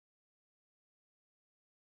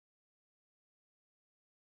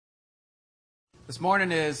This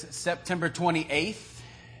morning is September 28th,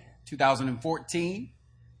 2014.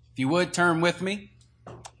 If you would, turn with me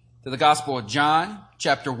to the Gospel of John,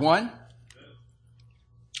 chapter 1,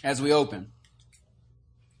 as we open.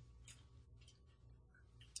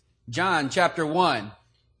 John, chapter 1,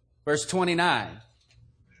 verse 29.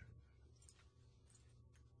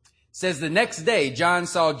 Says, the next day, John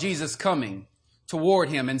saw Jesus coming toward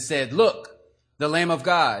him and said, "Look, the Lamb of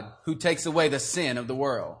God who takes away the sin of the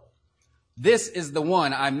world. This is the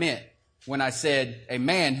one I meant when I said, a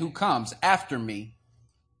man who comes after me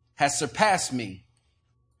has surpassed me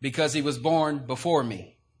because he was born before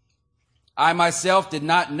me. I myself did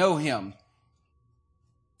not know him,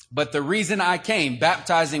 but the reason I came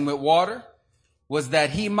baptizing with water was that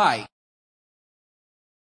he might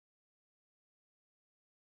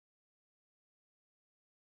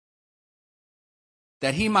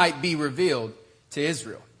be revealed to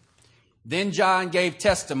Israel." Then John gave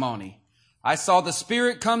testimony. "I saw the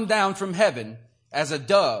Spirit come down from heaven as a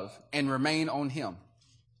dove and remain on him.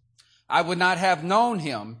 I would not have known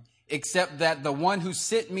him except that the one who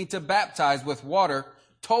sent me to baptize with water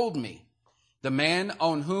told me, the man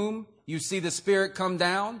on whom you see the Spirit come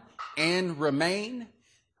down and remain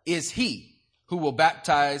is he who will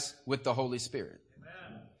baptize with the Holy Spirit.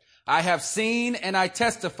 Amen. I have seen and I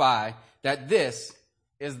testify that this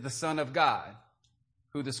is the Son of God,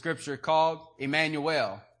 who the scripture called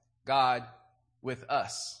Emmanuel, God with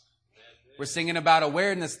us." We're singing about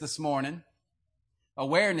awareness this morning.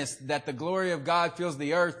 Awareness that the glory of God fills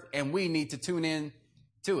the earth and we need to tune in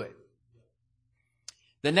to it.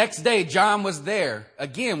 The next day, John was there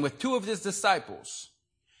again with two of his disciples.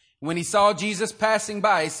 When he saw Jesus passing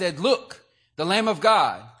by, he said, "Look, the Lamb of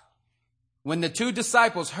God." When the two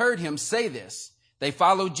disciples heard him say this, they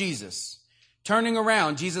followed Jesus. Turning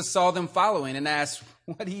around, Jesus saw them following and asked,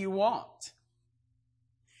 "What do you want?"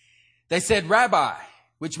 They said, "Rabbi,"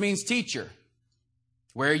 which means teacher,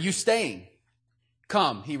 "where are you staying?"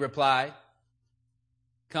 "Come," he replied.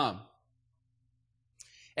 "Come,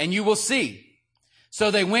 and you will see."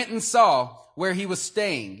 So they went and saw where he was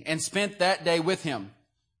staying and spent that day with him.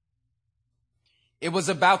 It was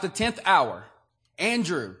about the 10th hour.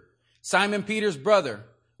 Andrew, Simon Peter's brother,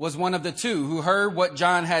 was one of the two who heard what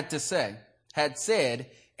John had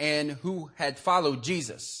said, and who had followed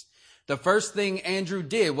Jesus. The first thing Andrew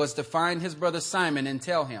did was to find his brother Simon and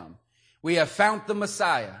tell him, "We have found the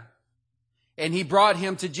Messiah." And he brought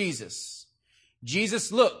him to Jesus.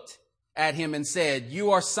 Jesus looked at him and said,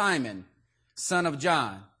 "You are Simon, son of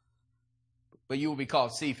John, but you will be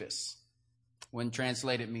called Cephas." When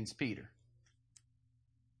translated, means Peter.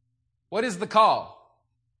 What is the call?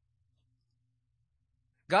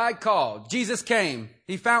 God called. Jesus came.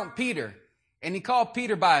 He found Peter. And he called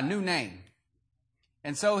Peter by a new name.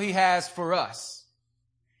 And so he has for us.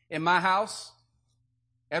 In my house,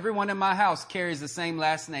 everyone in my house carries the same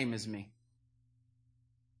last name as me.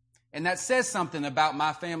 And that says something about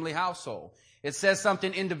my family household. It says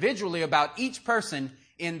something individually about each person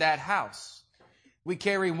in that house. We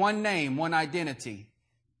carry one name, one identity,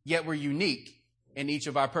 yet we're unique in each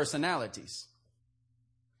of our personalities.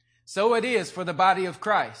 So it is for the body of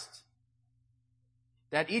Christ,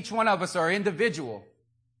 that each one of us are individual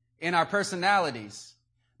in our personalities,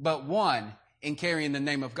 but one in carrying the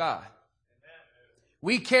name of God.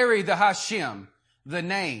 We carry the Hashem, the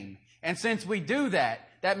name. And since we do that,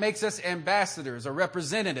 that makes us ambassadors or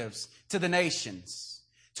representatives to the nations,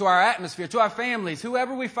 to our atmosphere, to our families,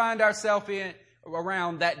 whoever we find ourselves in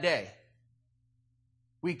around that day.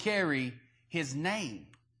 We carry his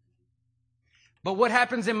name. But what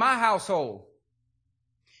happens in my household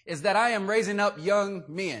is that I am raising up young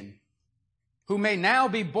men who may now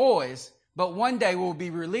be boys, but one day will be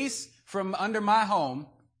released from under my home,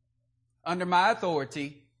 under my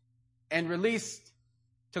authority, and released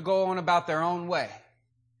to go on about their own way.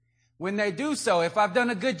 When they do so, if I've done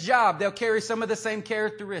a good job, they'll carry some of the same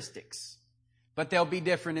characteristics, but they'll be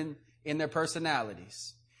different in their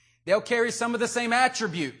personalities. They'll carry some of the same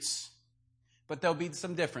attributes, but there'll be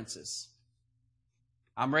some differences.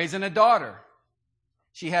 I'm raising a daughter.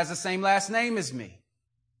 She has the same last name as me.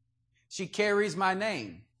 She carries my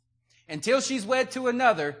name. Until she's wed to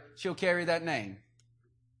another, she'll carry that name.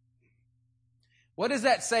 What does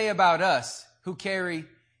that say about us who carry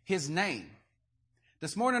his name?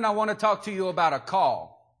 This morning, I want to talk to you about a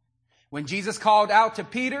call. When Jesus called out to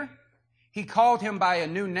Peter, he called him by a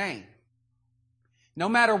new name. No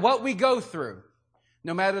matter what we go through,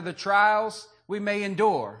 no matter the trials we may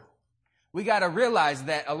endure, we got to realize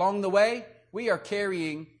that along the way, we are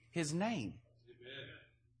carrying his name. Amen.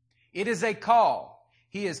 It is a call.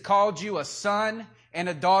 He has called you a son and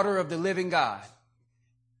a daughter of the living God.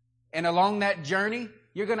 And along that journey,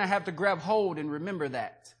 you're going to have to grab hold and remember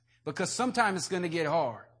that. Because sometimes it's going to get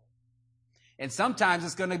hard. And sometimes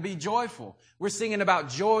it's going to be joyful. We're singing about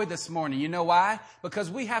joy this morning. You know why?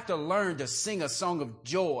 Because we have to learn to sing a song of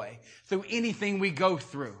joy through anything we go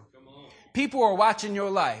through. People are watching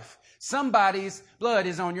your life. Somebody's blood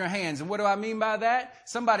is on your hands. And what do I mean by that?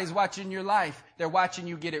 Somebody's watching your life. They're watching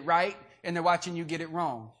you get it right, and they're watching you get it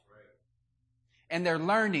wrong. And they're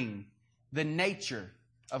learning the nature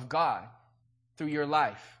of God through your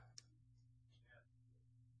life.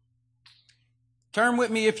 Turn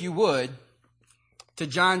with me, if you would, to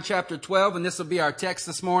John chapter 12, and this will be our text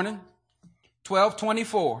this morning.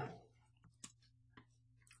 12:24.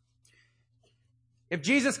 If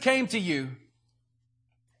Jesus came to you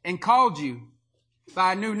and called you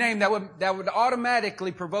by a new name, that would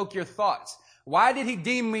automatically provoke your thoughts. Why did he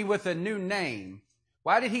deem me with a new name?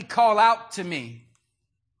 Why did he call out to me,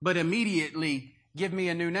 but immediately give me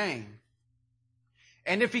a new name?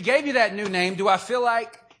 And if he gave you that new name, do I feel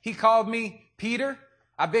like he called me Peter?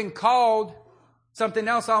 I've been called something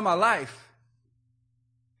else all my life.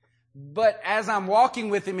 But as I'm walking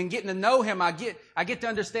with him and getting to know him, I get to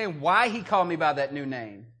understand why he called me by that new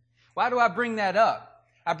name. Why do I bring that up?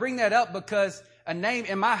 I bring that up because a name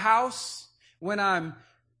in my house, when I'm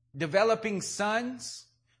developing sons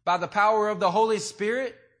by the power of the Holy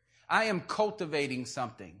Spirit, I am cultivating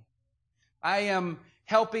something. I am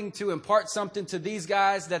helping to impart something to these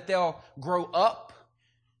guys that they'll grow up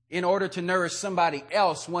in order to nourish somebody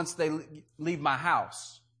else once they leave my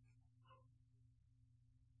house.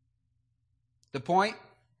 The point?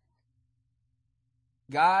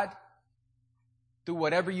 God, through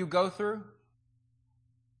whatever you go through,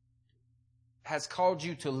 has called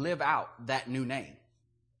you to live out that new name.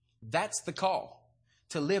 That's the call,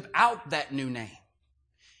 to live out that new name.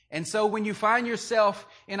 And so when you find yourself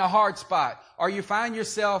in a hard spot, or you find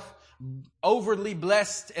yourself overly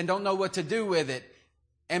blessed and don't know what to do with it,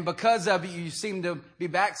 and because of it you seem to be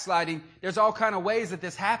backsliding, there's all kind of ways that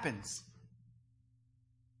this happens.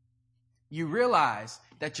 You realize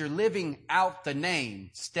that you're living out the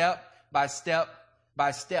name step by step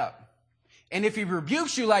by step. And if he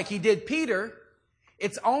rebukes you like he did Peter,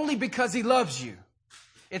 it's only because he loves you.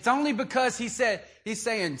 It's only because he's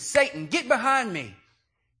saying, Satan, get behind me.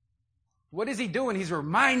 What is he doing? He's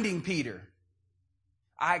reminding Peter,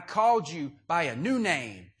 I called you by a new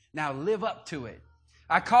name. Now live up to it.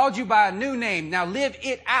 I called you by a new name. Now live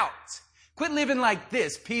it out. Quit living like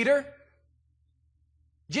this, Peter.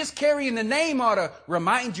 Just carrying the name ought to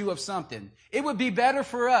remind you of something. It would be better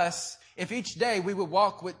for us if each day we would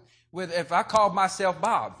walk with if I called myself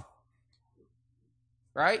Bob.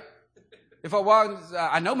 Right? If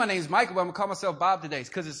I know my name is Michael, but I'm going to call myself Bob today. It's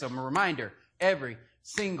because it's a reminder every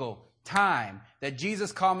single time that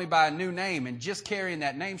Jesus called me by a new name, and just carrying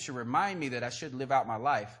that name should remind me that I should live out my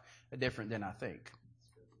life different than I think.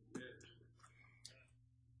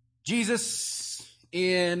 Jesus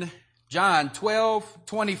in John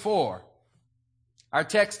 12:24, our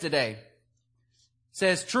text today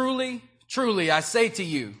says, Truly, truly, I say to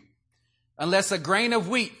you, unless a grain of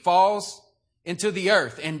wheat falls into the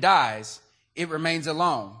earth and dies, it remains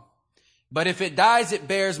alone. But if it dies, it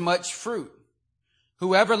bears much fruit.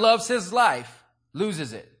 Whoever loves his life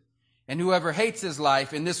loses it, and whoever hates his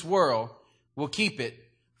life in this world will keep it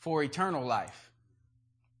for eternal life.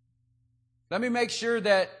 Let me make sure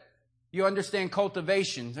that you understand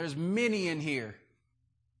cultivation. There's many in here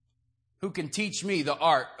who can teach me the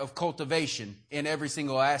art of cultivation in every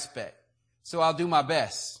single aspect. So I'll do my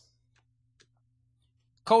best.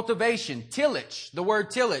 Cultivation, tillage, the word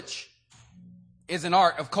tillage is an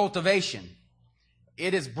art of cultivation.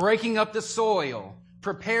 It is breaking up the soil,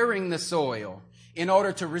 preparing the soil in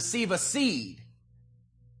order to receive a seed.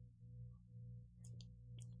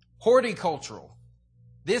 Horticultural.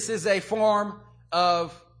 This is a form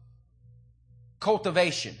of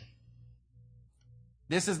cultivation.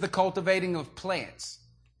 This is the cultivating of plants.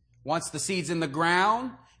 Once the seed's in the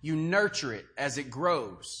ground, you nurture it as it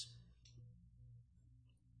grows.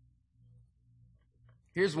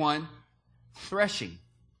 Here's one, threshing.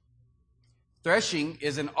 Threshing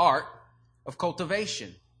is an art of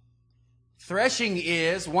cultivation. Threshing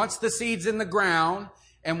is, once the seed's in the ground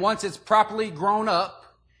and once it's properly grown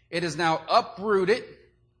up, it is now uprooted,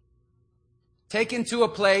 taken to a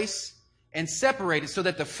place, and separated so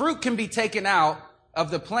that the fruit can be taken out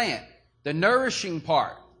of the plant, the nourishing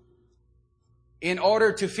part, in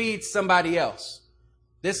order to feed somebody else.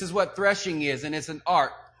 This is what threshing is, and it's an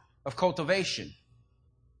art of cultivation.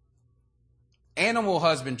 Animal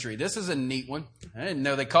husbandry. This is a neat one. I didn't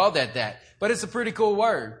know they called that, but it's a pretty cool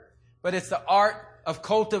word. But it's the art of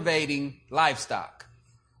cultivating livestock.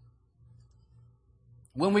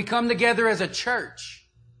 When we come together as a church,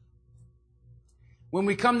 when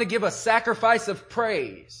we come to give a sacrifice of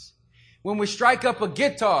praise, when we strike up a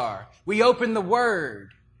guitar, we open the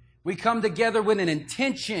Word, we come together with an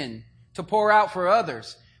intention to pour out for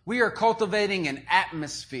others, we are cultivating an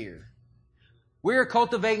atmosphere. We are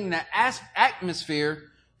cultivating the atmosphere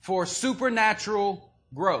for supernatural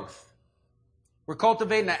growth. We're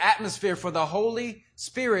cultivating an atmosphere for the Holy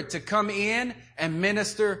Spirit to come in and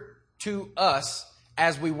minister to us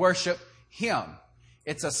as we worship Him.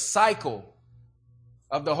 It's a cycle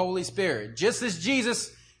of the Holy Spirit. Just as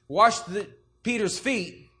Jesus washed Peter's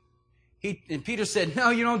feet, and Peter said, "No,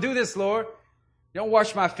 you don't do this, Lord. You don't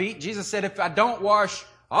wash my feet." Jesus said, "If I don't wash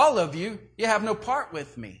all of you, you have no part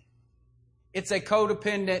with me." It's a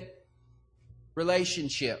codependent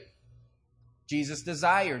relationship. Jesus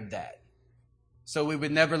desired that, so we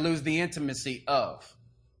would never lose the intimacy of.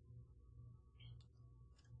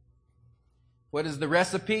 What is the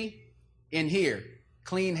recipe? In here,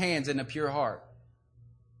 clean hands and a pure heart.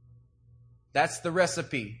 That's the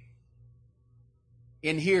recipe.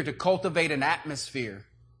 In here, to cultivate an atmosphere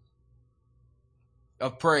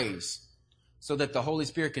of praise so that the Holy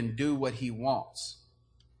Spirit can do what He wants.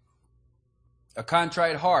 A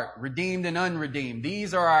contrite heart, redeemed and unredeemed.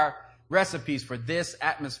 These are our recipes for this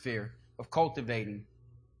atmosphere of cultivating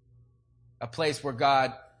a place where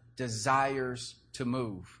God desires to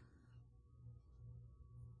move.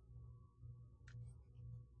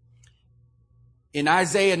 In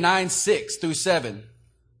Isaiah 9:6-7,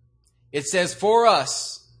 it says, for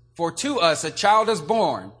to us a child is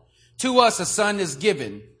born, to us a son is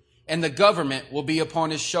given, and the government will be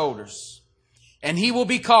upon his shoulders. And he will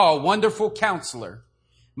be called Wonderful Counselor,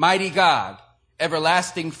 Mighty God,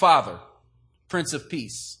 Everlasting Father, Prince of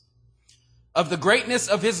Peace. Of the greatness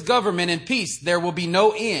of his government and peace there will be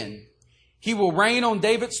no end. He will reign on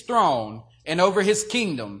David's throne and over his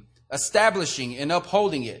kingdom, establishing and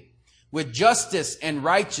upholding it with justice and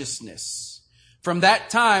righteousness from that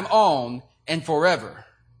time on and forever.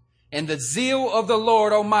 And the zeal of the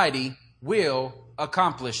Lord Almighty will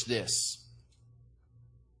accomplish this.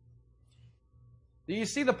 Do you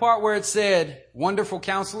see the part where it said, Wonderful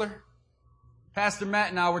Counselor? Pastor Matt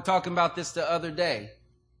and I were talking about this the other day.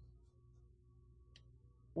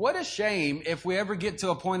 What a shame if we ever get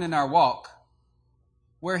to a point in our walk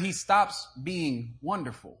where He stops being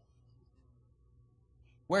wonderful.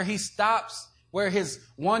 Where His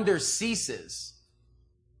wonder ceases.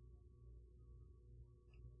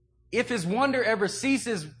 If His wonder ever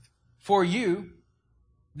ceases for you,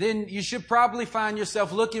 then you should probably find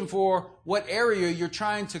yourself looking for what area you're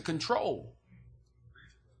trying to control.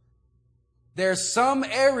 There's some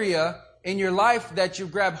area in your life that you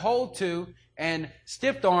grab hold to and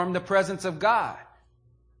stiff-arm the presence of God.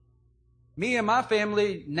 Me and my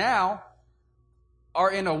family now are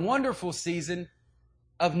in a wonderful season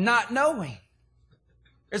of not knowing.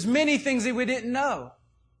 There's many things that we didn't know.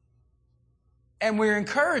 And we're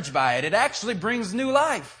encouraged by it. It actually brings new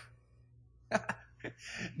life.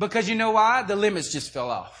 Because you know why? The limits just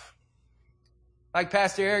fell off. Like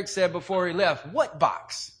Pastor Eric said before he left, what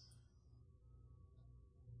box?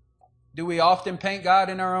 Do we often paint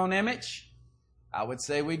God in our own image? I would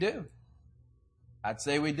say we do. I'd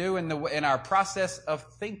say we do in our process of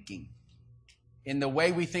thinking, in the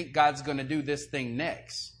way we think God's going to do this thing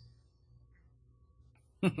next.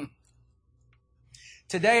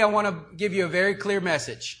 Today I want to give you a very clear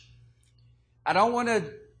message. I don't want to...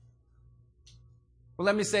 Well,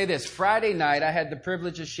 let me say this. Friday night, I had the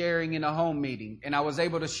privilege of sharing in a home meeting, and I was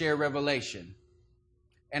able to share revelation.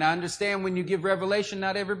 And I understand when you give revelation,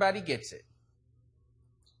 not everybody gets it.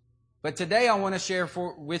 But today, I want to share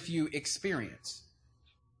with you experience.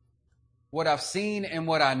 What I've seen and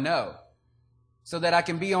what I know, so that I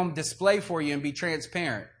can be on display for you and be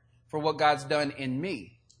transparent for what God's done in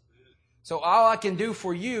me. So all I can do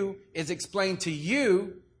for you is explain to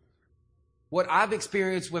you what I've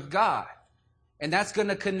experienced with God. And that's going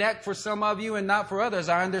to connect for some of you and not for others.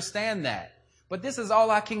 I understand that. But this is all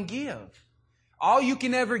I can give. All you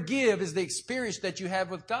can ever give is the experience that you have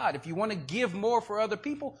with God. If you want to give more for other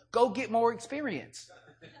people, go get more experience.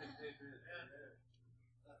 I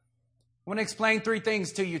want to explain 3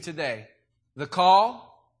 things to you today. The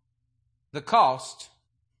call, the cost,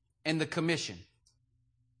 and the commission.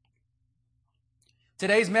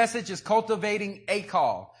 Today's message is cultivating a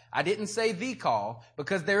call. I didn't say the call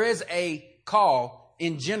because there is a call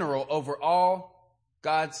in general over all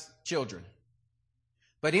God's children.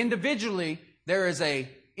 But individually, there is a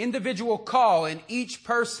individual call in each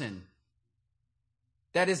person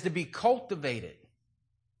that is to be cultivated.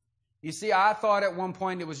 You see, I thought at one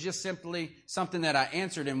point it was just simply something that I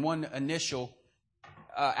answered in one initial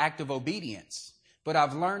act of obedience. But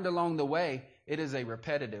I've learned along the way, it is a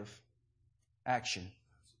repetitive action.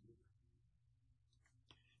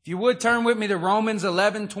 If you would turn with me to Romans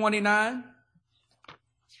 11:29.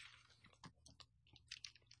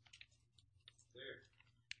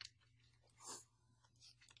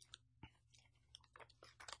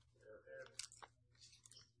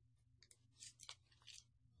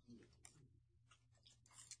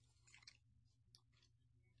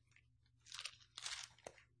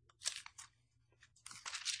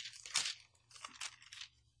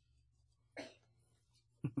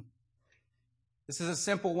 This is a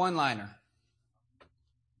simple one-liner.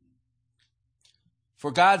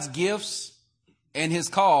 For God's gifts and his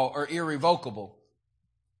call are irrevocable.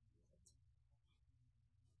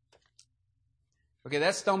 Okay,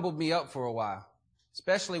 that stumbled me up for a while,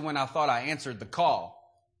 especially when I thought I answered the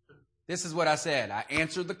call. This is what I said. I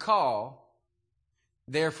answered the call.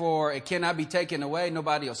 Therefore, it cannot be taken away.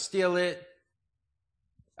 Nobody will steal it.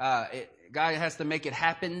 God has to make it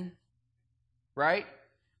happen. Right?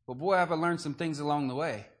 But boy, have I learned some things along the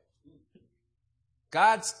way.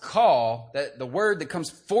 God's call, that the word that comes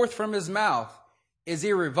forth from his mouth, is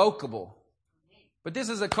irrevocable. But this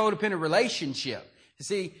is a codependent relationship. You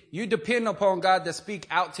see, you depend upon God to speak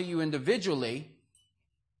out to you individually,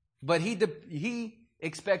 but he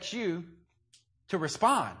expects you to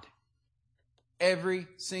respond every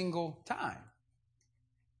single time.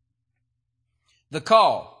 The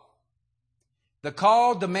call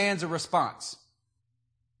demands a response.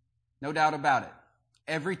 No doubt about it.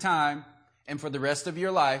 Every time, and for the rest of your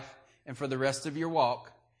life, and for the rest of your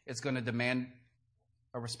walk, it's going to demand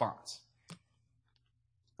a response.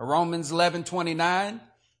 Romans 11:29,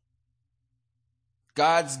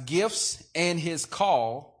 God's gifts and his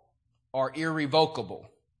call are irrevocable.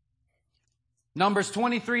 Numbers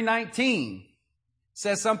 23:19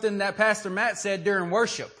 says something that Pastor Matt said during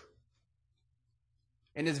worship,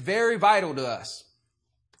 and it's very vital to us.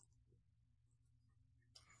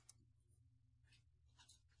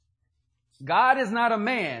 God is not a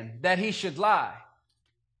man that he should lie,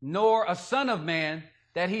 nor a son of man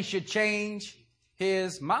that he should change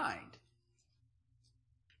his mind.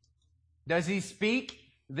 Does he speak,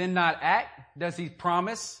 then not act? Does he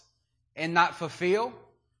promise and not fulfill?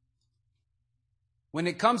 When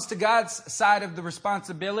it comes to God's side of the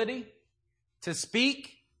responsibility to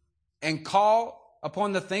speak and call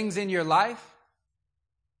upon the things in your life,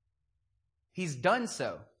 he's done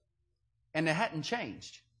so, and it hadn't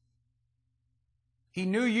changed. He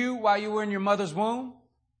knew you while you were in your mother's womb.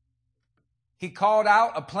 He called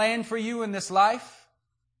out a plan for you in this life.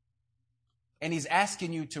 And he's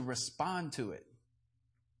asking you to respond to it.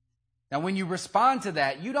 Now, when you respond to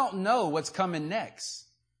that, you don't know what's coming next.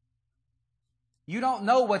 You don't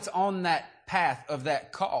know what's on that path of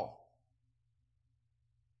that call.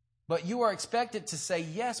 But you are expected to say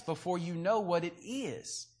yes before you know what it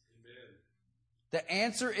is. Amen. The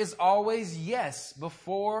answer is always yes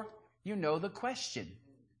before you know the question.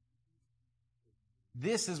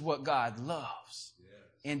 This is what God loves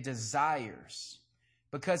and desires,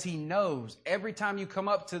 because he knows every time you come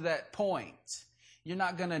up to that point, you're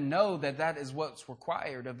not going to know that that is what's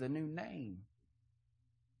required of the new name.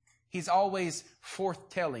 He's always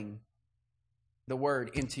forthtelling the word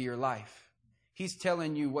into your life. He's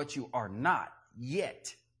telling you what you are not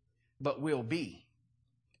yet, but will be.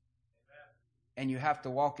 And you have to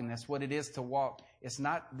walk in this. What it is to walk. It's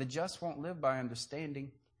not, the just won't live by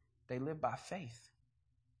understanding. They live by faith.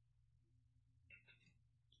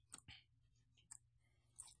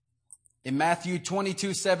 In Matthew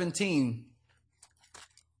 22:17,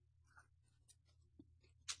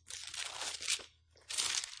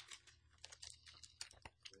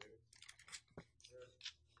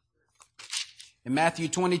 in Matthew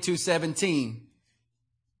 22:17,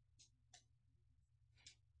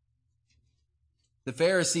 the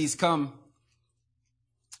Pharisees come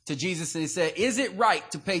to Jesus and they said, is it right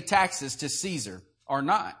to pay taxes to Caesar or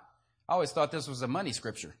not? I always thought this was a money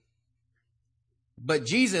scripture. But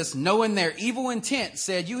Jesus, knowing their evil intent,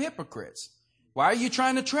 said, you hypocrites, why are you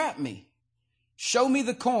trying to trap me? Show me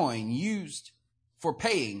the coin used for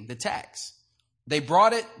paying the tax. They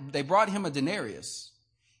brought him a denarius,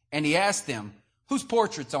 and he asked them, whose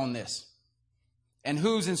portrait's on this? And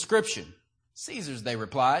whose inscription? Caesar's, they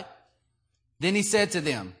replied. Then he said to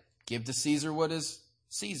them, give to Caesar what is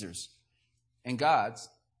Caesar's, and God's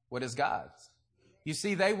what is God's. You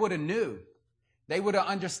see, they would have knew. They would have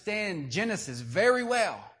understand Genesis very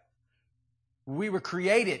well. We were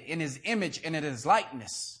created in his image and in his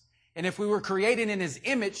likeness. And if we were created in his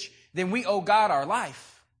image, then we owe God our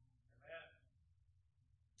life.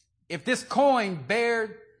 If this coin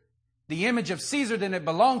bared the image of Caesar, then it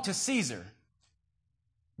belonged to Caesar.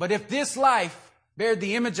 But if this life bear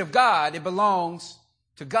the image of God, it belongs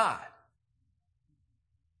to God.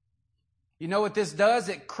 You know what this does?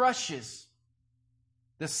 It crushes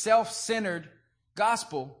the self-centered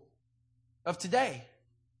gospel of today.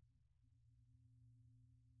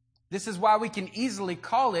 This is why we can easily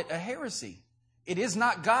call it a heresy. It is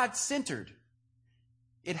not God-centered.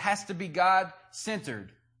 It has to be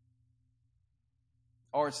God-centered,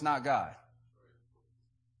 or it's not God.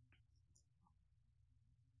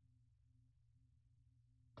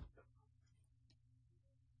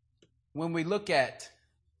 When we look at,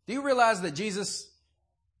 do you realize that Jesus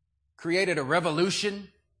created a revolution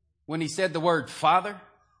when he said the word Father?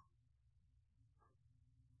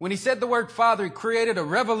 When he said the word Father, he created a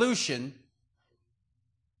revolution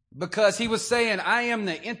because he was saying, I am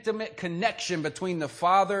the intimate connection between the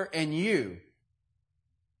Father and you.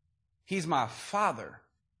 He's my Father.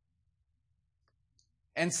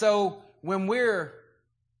 And so when we're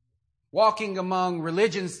walking among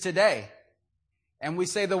religions today and we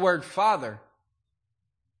say the word Father,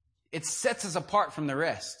 it sets us apart from the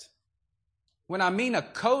rest. When I mean a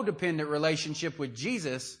codependent relationship with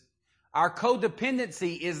Jesus, our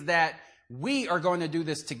codependency is that we are going to do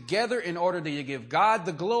this together in order to give God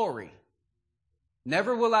the glory.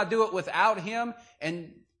 Never will I do it without him,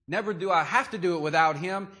 and never do I have to do it without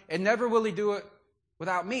him, and never will he do it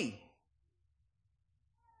without me.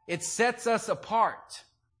 It sets us apart.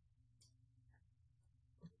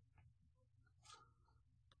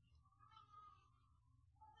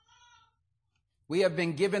 We have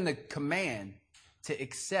been given the command to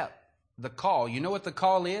accept the call. You know what the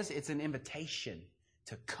call is? It's an invitation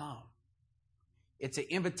to come. It's an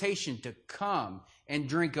invitation to come and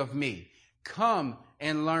drink of me. Come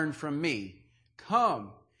and learn from me.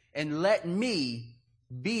 Come and let me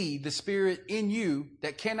be the Spirit in you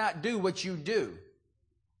that cannot do what you do.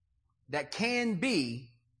 That can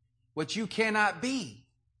be what you cannot be.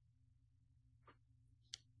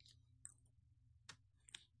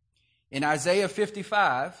 In Isaiah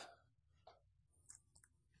 55,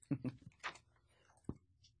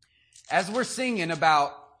 as we're singing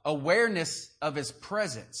about awareness of his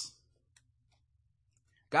presence,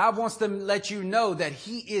 God wants to let you know that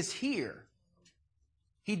he is here.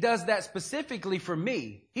 He does that specifically for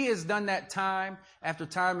me. He has done that time after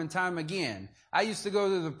time and time again. I used to go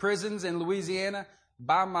to the prisons in Louisiana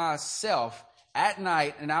by myself at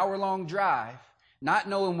night, an hour-long drive, not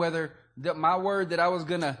knowing whether my word that I was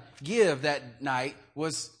going to give that night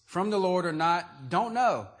was from the Lord or not. Don't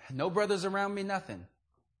know. No brothers around me, nothing.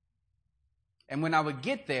 And when I would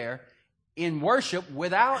get there in worship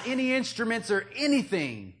without any instruments or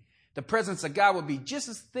anything, the presence of God would be just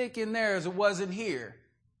as thick in there as it was in here.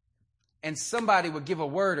 And somebody would give a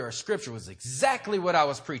word or a scripture. Was exactly what I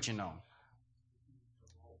was preaching on.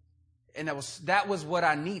 And that was what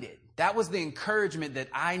I needed. That was the encouragement that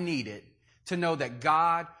I needed to know that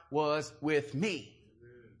God was with me.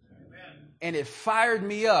 Amen. And it fired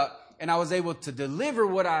me up, and I was able to deliver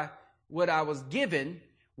what I was given,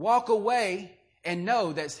 walk away, and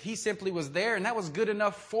know that he simply was there, and that was good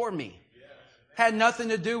enough for me. Yes. Had nothing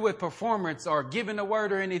to do with performance or giving a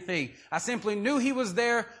word or anything. I simply knew he was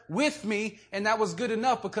there with me, and that was good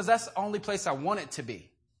enough because that's the only place I wanted to be.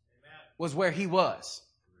 Amen. Was where he was.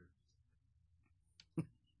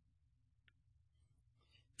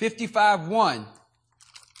 55:1,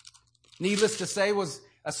 needless to say, was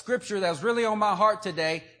a scripture that was really on my heart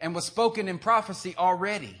today and was spoken in prophecy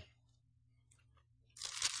already.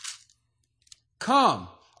 Come,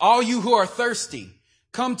 all you who are thirsty,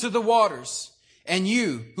 come to the waters, and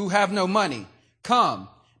you who have no money, come,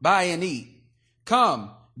 buy and eat. Come,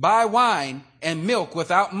 buy wine and milk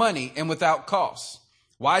without money and without cost.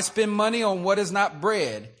 Why spend money on what is not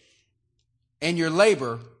bread and your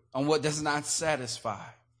labor on what does not satisfy?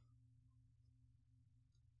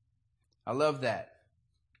 I love that.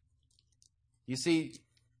 You see,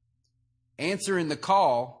 answering the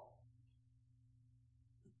call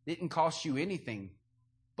didn't cost you anything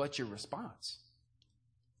but your response.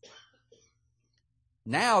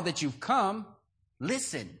 Now that you've come,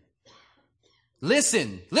 listen.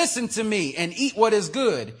 Listen to me and eat what is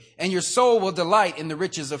good, and your soul will delight in the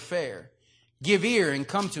riches of fare. Give ear and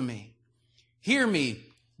come to me. Hear me,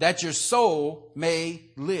 that your soul may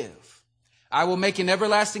live. I will make an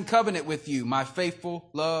everlasting covenant with you, my faithful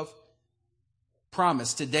love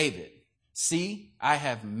promise to David. See, I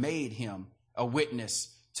have made him a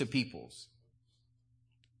witness to peoples,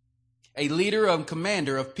 a leader and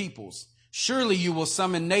commander of peoples. Surely you will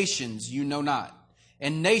summon nations you know not,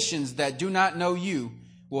 and nations that do not know you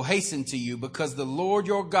will hasten to you, because the Lord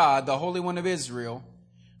your God, the Holy One of Israel,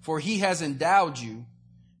 for he has endowed you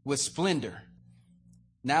with splendor.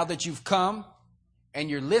 Now that you've come and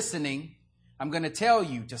you're listening, I'm going to tell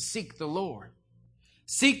you to seek the Lord.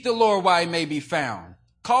 Seek the Lord while he may be found.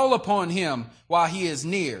 Call upon him while he is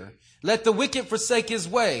near. Let the wicked forsake his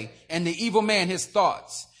way, and the evil man his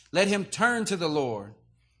thoughts. Let him turn to the Lord,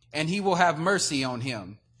 and he will have mercy on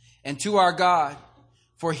him, and to our God,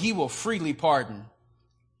 for he will freely pardon.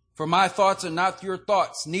 For my thoughts are not your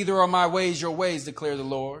thoughts, neither are my ways your ways, declare the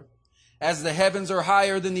Lord. As the heavens are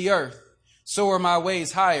higher than the earth, so are my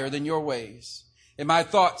ways higher than your ways, and my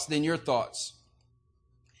thoughts than your thoughts.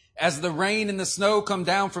 As the rain and the snow come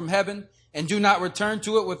down from heaven, and do not return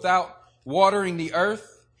to it without watering the earth,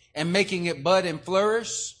 and making it bud and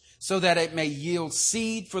flourish, so that it may yield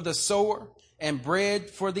seed for the sower, and bread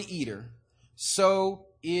for the eater, so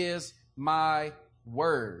is my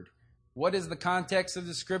word. What is the context of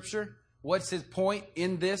the scripture? What's his point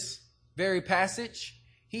in this very passage?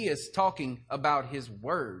 He is talking about his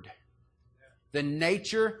word. The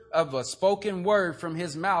nature of a spoken word from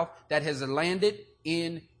his mouth that has landed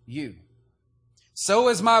in you. So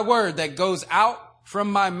is my word that goes out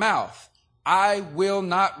from my mouth. It will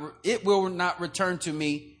not return to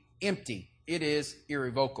me empty. It is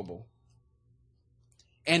irrevocable.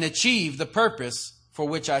 And achieve the purpose for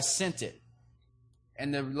which I sent it.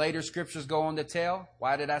 And the later scriptures go on to tell,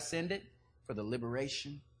 why did I send it? For the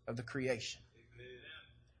liberation of the creation.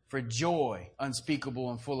 For joy unspeakable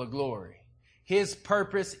and full of glory. His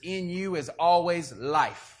purpose in you is always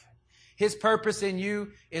life. His purpose in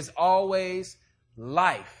you is always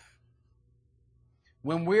life.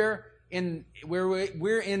 When we're in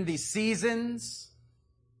the seasons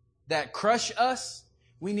that crush us,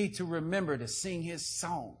 we need to remember to sing his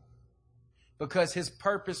song. Because his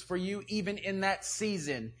purpose for you, even in that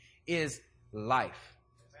season, is life.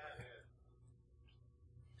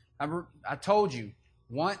 I told you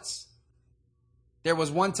once, there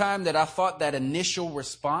was one time that I thought that initial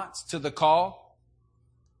response to the call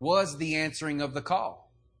was the answering of the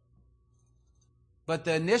call. But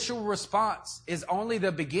the initial response is only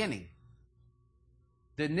the beginning.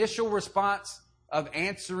 The initial response of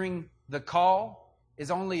answering the call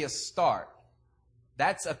is only a start.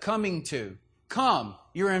 That's a coming to. Come,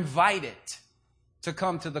 you're invited to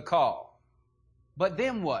come to the call. But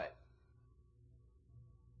then what?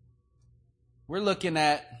 We're looking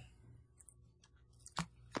at,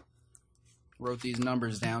 wrote these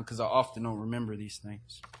numbers down because I often don't remember these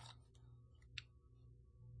things.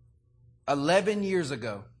 11 years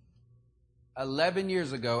ago,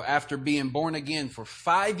 after being born again for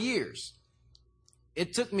 5 years,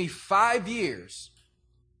 it took me 5 years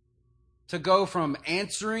to go from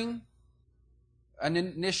answering an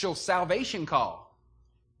initial salvation call.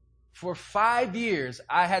 For 5 years,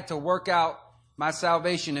 I had to work out my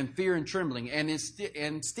salvation in fear and trembling,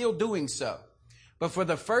 and still doing so. But for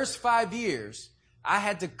the first 5 years, I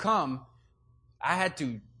had to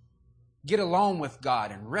get along with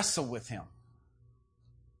God and wrestle with him,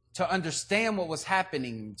 to understand what was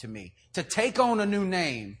happening to me, to take on a new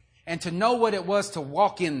name, and to know what it was to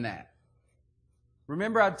walk in that.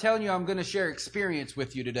 Remember, I'm telling you, I'm going to share experience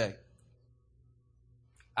with you today.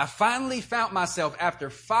 I finally found myself after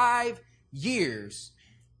 5 years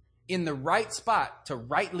in the right spot to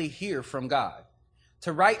rightly hear from God,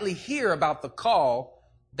 to rightly hear about the call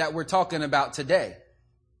that we're talking about today.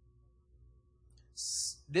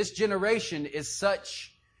 This generation is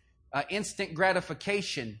such an instant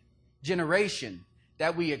gratification generation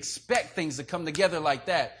that we expect things to come together like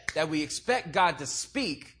that we expect God to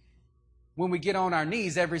speak when we get on our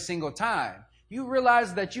knees every single time. You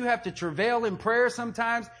realize that you have to travail in prayer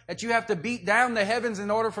sometimes, that you have to beat down the heavens in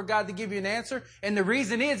order for God to give you an answer. And the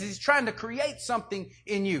reason is he's trying to create something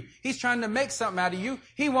in you. He's trying to make something out of you.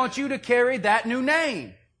 He wants you to carry that new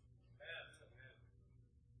name.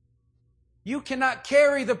 You cannot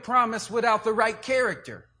carry the promise without the right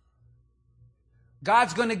character.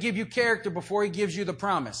 God's going to give you character before he gives you the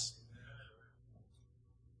promise.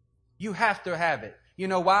 You have to have it. You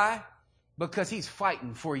know why? Because he's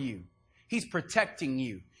fighting for you. He's protecting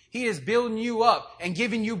you. He is building you up and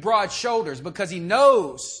giving you broad shoulders because he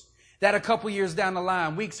knows that a couple years down the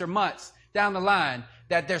line, weeks or months down the line,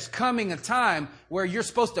 that there's coming a time where you're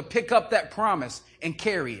supposed to pick up that promise and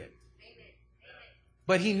carry it.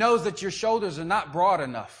 But he knows that your shoulders are not broad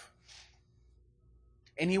enough.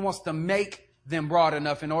 And he wants to make them broad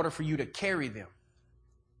enough in order for you to carry them.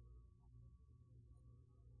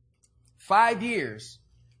 5 years.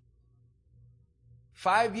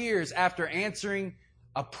 5 years after answering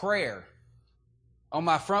a prayer on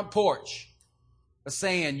my front porch,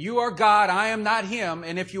 saying, you are God, I am not him.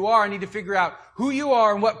 And if you are, I need to figure out who you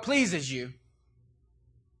are and what pleases you.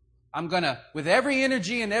 I'm going to, with every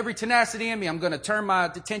energy and every tenacity in me, I'm going to turn my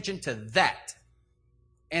attention to that.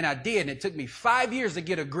 And I did. And it took me 5 years to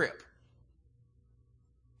get a grip.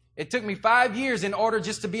 It took me 5 years in order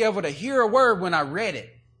just to be able to hear a word when I read it.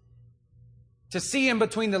 To see in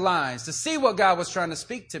between the lines, to see what God was trying to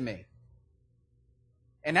speak to me.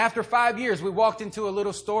 And after 5 years, we walked into a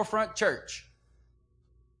little storefront church.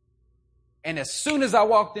 And as soon as I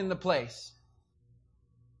walked in the place,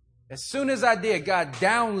 as soon as I did, God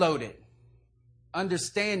downloaded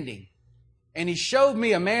understanding. And He showed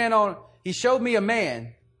me a man,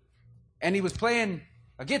 and he was playing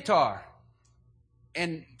a guitar.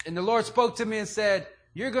 And the Lord spoke to me and said,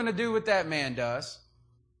 "You're going to do what that man does."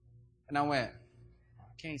 And I went, "I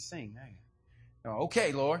can't sing."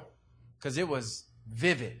 "Okay, Lord," because it was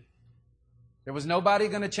vivid. There was nobody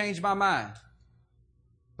going to change my mind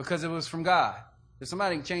because it was from God. If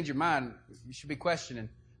somebody can change your mind, you should be questioning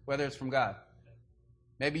whether it's from God.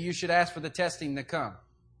 Maybe you should ask for the testing to come.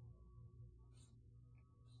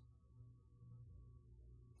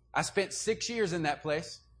 I spent 6 years in that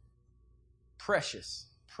place. Precious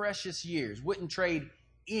years. Wouldn't trade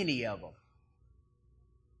any of them.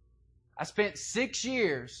 I spent 6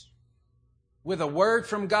 years with a word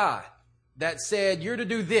from God that said, "You're to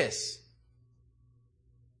do this."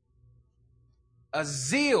 A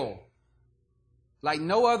zeal like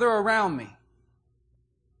no other around me.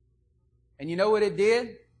 And you know what it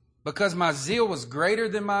did? Because my zeal was greater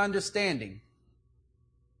than my understanding.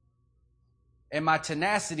 And my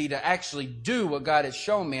tenacity to actually do what God had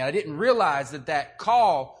shown me. I didn't realize that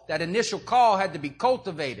call, that initial call had to be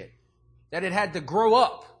cultivated. That it had to grow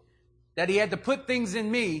up. That He had to put things in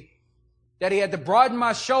me. That He had to broaden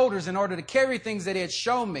my shoulders in order to carry things that He had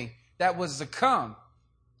shown me that was to come.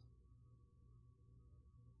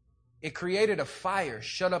 It created a fire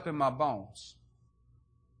shut up in my bones.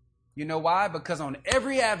 You know why? Because on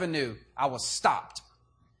every avenue, I was stopped.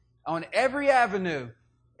 On every avenue,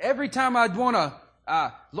 every time I'd want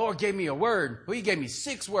to, Lord gave me a word. Well, He gave me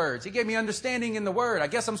 6 words. He gave me understanding in the word. I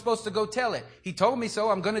guess I'm supposed to go tell it. He told me so.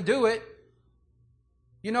 I'm going to do it.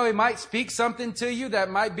 You know, He might speak something to you that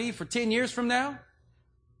might be for 10 years from now.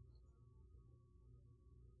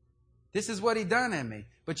 This is what He done in me.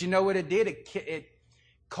 But you know what it did? It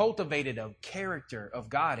cultivated a character of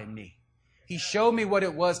God in me. He showed me what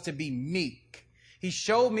it was to be meek. He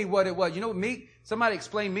showed me what it was. You know, meek, somebody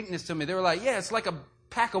explained meekness to me. They were like, "Yeah, it's like a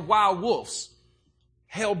pack of wild wolves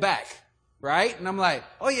held back," right? And I'm like,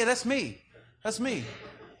 "Oh yeah, that's me. That's me."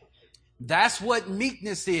 That's what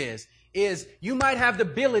meekness is you might have the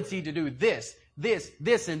ability to do this,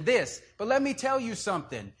 and this. But let me tell you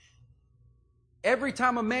something. Every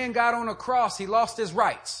time a man got on a cross, he lost his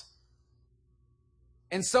rights.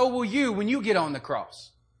 And so will you when you get on the cross.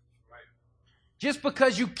 Just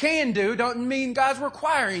because you can do doesn't mean God's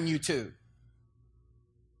requiring you to.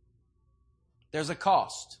 There's a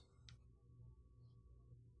cost.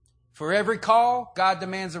 For every call, God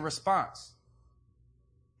demands a response.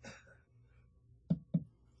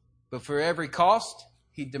 But for every cost,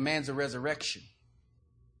 He demands a resurrection.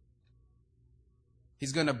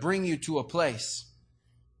 He's going to bring you to a place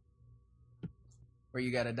where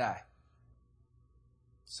you got to die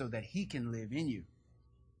so that He can live in you.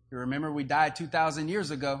 You remember we died 2,000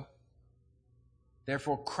 years ago.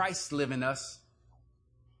 Therefore, Christ lives in us.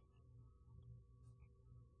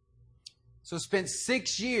 So spent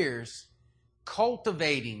 6 years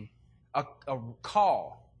cultivating a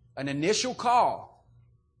call, an initial call,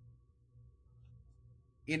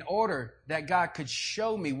 in order that God could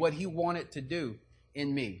show me what He wanted to do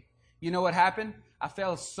in me. You know what happened? I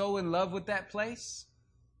fell so in love with that place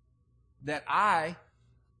that I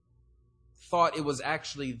thought it was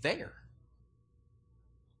actually there.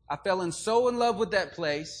 I fell so in love with that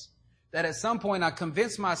place that at some point I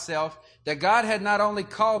convinced myself that God had not only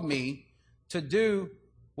called me to do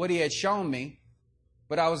what He had shown me,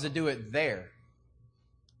 but I was to do it there.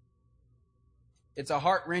 It's a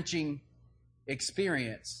heart-wrenching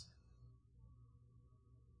experience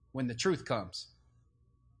when the truth comes.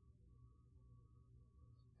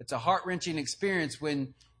 It's a heart-wrenching experience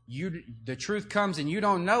when the truth comes and you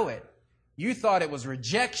don't know it. You thought it was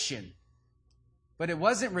rejection, but it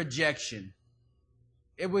wasn't rejection.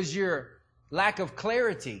 It was your lack of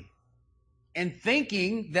clarity and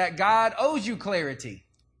thinking that God owes you clarity.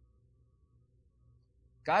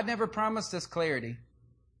 God never promised us clarity.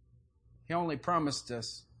 He only promised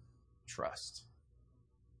us trust.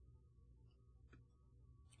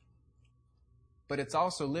 But it's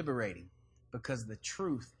also liberating because the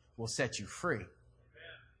truth will set you free.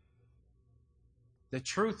 The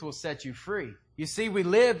truth will set you free. You see, we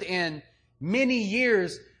lived in many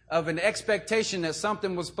years of an expectation that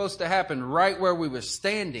something was supposed to happen right where we were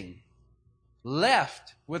standing,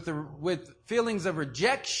 left with feelings of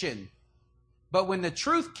rejection. But when the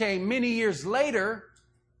truth came many years later,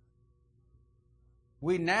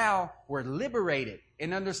 we now were liberated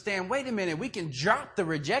and understand, wait a minute, we can drop the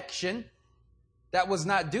rejection that was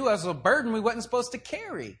not due as a burden we wasn't supposed to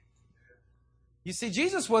carry. You see,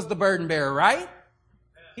 Jesus was the burden bearer, right?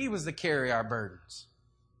 He was to carry our burdens.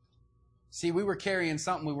 See, we were carrying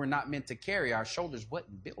something we were not meant to carry. Our shoulders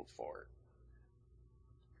wasn't built for it.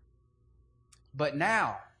 But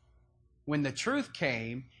now, when the truth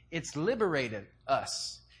came, it's liberated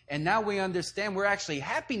us. And now we understand we're actually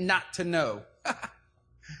happy not to know.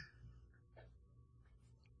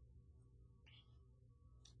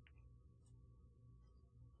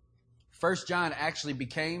 1 John actually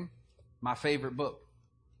became my favorite book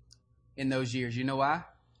in those years. You know why?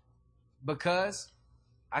 Because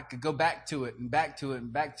I could go back to it and back to it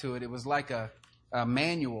and back to it. It was like a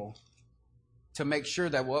manual to make sure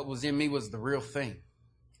that what was in me was the real thing.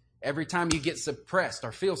 Every time you get suppressed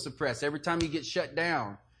or feel suppressed, every time you get shut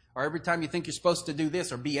down, or every time you think you're supposed to do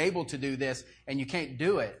this or be able to do this and you can't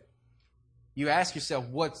do it, you ask yourself,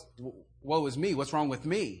 woe is me? What's wrong with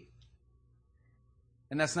me?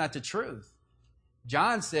 And that's not the truth.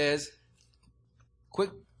 John says,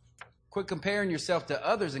 quit comparing yourself to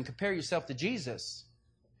others and compare yourself to Jesus.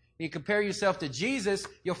 You compare yourself to Jesus,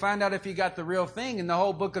 you'll find out if you got the real thing. And the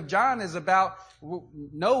whole book of John is about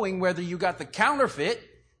knowing whether you got the counterfeit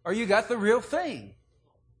or you got the real thing.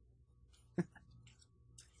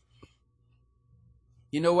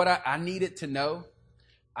 You know what I needed to know?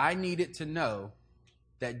 I needed to know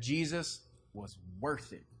that Jesus was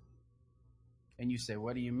worth it. And you say,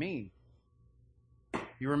 what do you mean?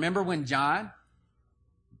 You remember when John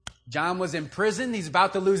was in prison, he's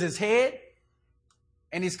about to lose his head,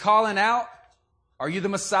 and he's calling out, are you the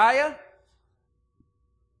Messiah?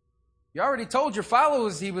 You already told your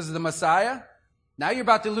followers he was the Messiah. Now you're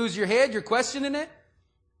about to lose your head, you're questioning it?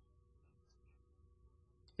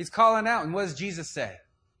 He's calling out, and what does Jesus say?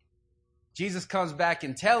 Jesus comes back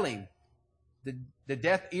and tell him, the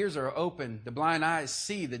deaf ears are open, the blind eyes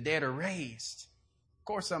see, the dead are raised. Of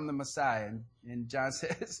course I'm the Messiah. And John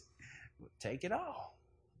says, take it all.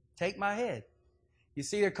 Take my head. You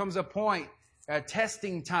see, there comes a point, a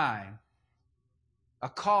testing time, a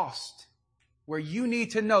cost, where you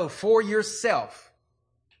need to know for yourself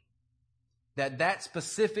that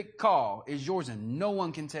specific call is yours and no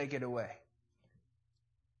one can take it away.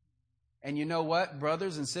 And you know what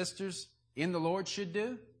brothers and sisters in the Lord should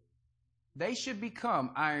do? They should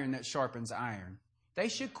become iron that sharpens iron. They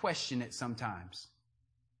should question it sometimes.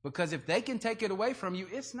 Because if they can take it away from you,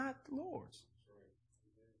 it's not the Lord's.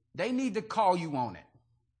 They need to call you on it.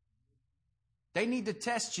 They need to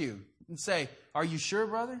test you and say, are you sure,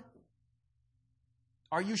 brother?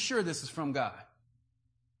 Are you sure this is from God?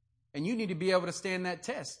 And you need to be able to stand that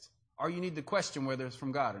test. Or you need to question whether it's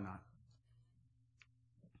from God or not.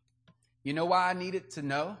 You know why I needed to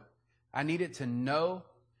know? I needed to know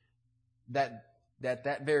that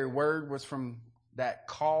very word was from, that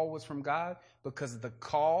call was from God, because the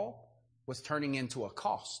call was turning into a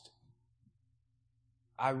cost.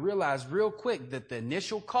 I realized real quick that the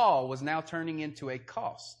initial call was now turning into a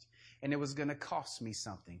cost, and it was going to cost me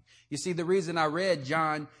something. You see, the reason I read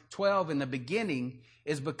John 12 in the beginning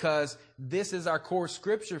is because this is our core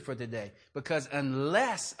scripture for today. Because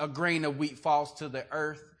unless a grain of wheat falls to the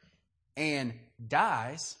earth and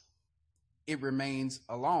dies, it remains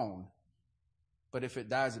alone. But if it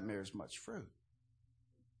dies, it bears much fruit.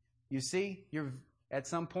 You see, at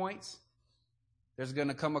some points, there's going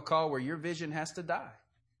to come a call where your vision has to die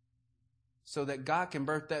so that God can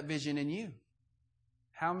birth that vision in you.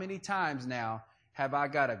 How many times now have I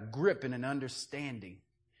got a grip and an understanding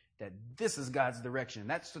that this is God's direction?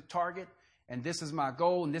 That's the target, and this is my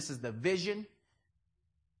goal, and this is the vision.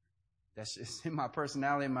 That's just in my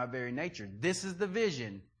personality and my very nature. This is the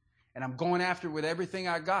vision, and I'm going after it with everything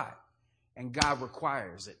I got. And God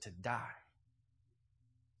requires it to die.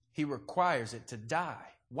 He requires it to die.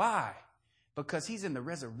 Why? Because he's in the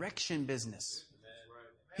resurrection business.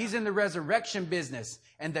 He's in the resurrection business.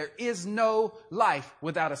 And there is no life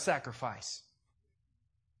without a sacrifice.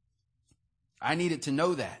 I needed to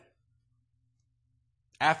know that.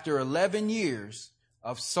 After 11 years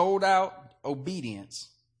of sold out obedience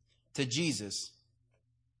to Jesus,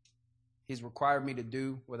 he's required me to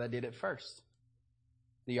do what I did at first.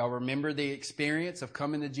 Do y'all remember the experience of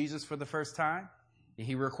coming to Jesus for the first time? Did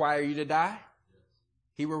he require you to die?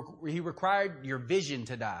 He required your vision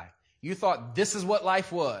to die. You thought this is what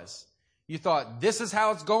life was. You thought this is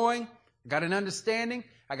how it's going. I got an understanding.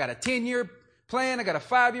 I got a 10-year plan. I got a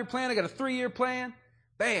 5-year plan. I got a 3-year plan.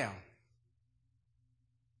 Bam.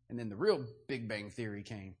 And then the real Big Bang Theory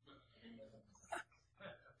came.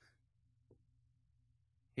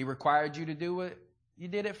 He required you to do what you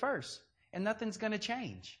did at first. And nothing's going to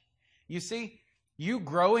change. You see, you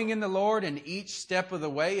growing in the Lord in each step of the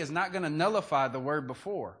way is not going to nullify the word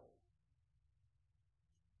before.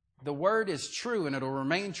 The word is true, and it'll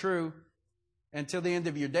remain true until the end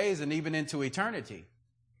of your days and even into eternity.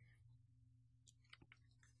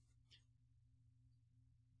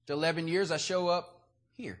 After 11 years, I show up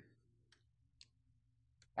here.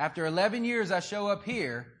 After 11 years, I show up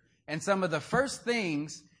here, and some of the first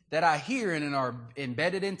things that I hear and are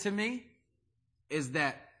embedded into me is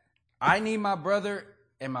that I need my brother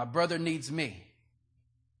and my brother needs me.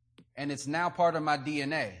 And it's now part of my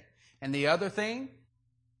DNA. And the other thing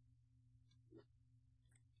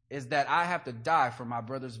is that I have to die for my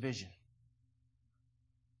brother's vision.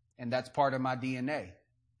 And that's part of my DNA.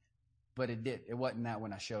 But it wasn't that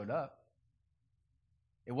when I showed up.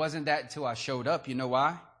 It wasn't that until I showed up. You know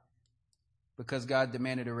why? Because God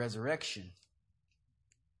demanded a resurrection.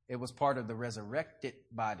 It was part of the resurrected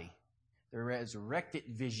body, the resurrected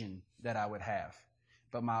vision that I would have.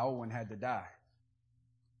 But my old one had to die.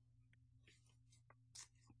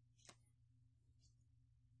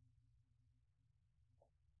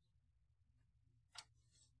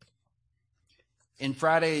 In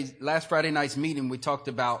last Friday night's meeting, we talked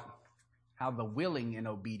about how the willing and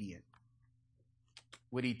obedient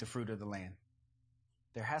would eat the fruit of the land.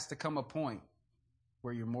 There has to come a point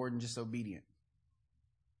where you're more than just obedient.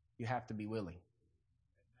 You have to be willing.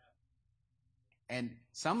 And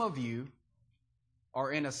some of you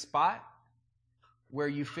are in a spot where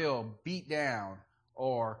you feel beat down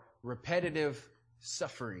or repetitive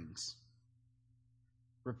sufferings,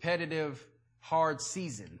 repetitive hard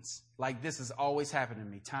seasons. Like this has always happened to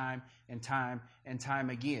me time and time and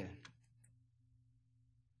time again.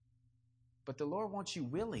 But the Lord wants you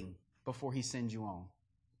willing before he sends you on.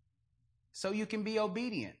 So you can be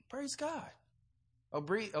obedient. Praise God.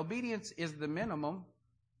 Obedience is the minimum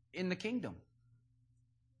in the kingdom.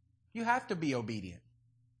 You have to be obedient.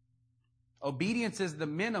 Obedience is the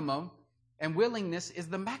minimum and willingness is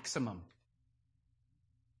the maximum.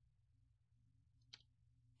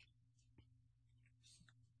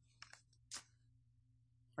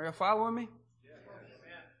 Are you following me?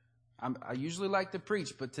 Yes. I usually like to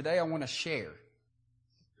preach, but today I want to share.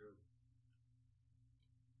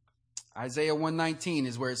 Isaiah 1:19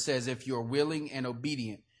 is where it says, if you're willing and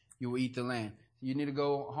obedient, you will eat the land. You need to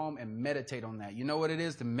go home and meditate on that. You know what it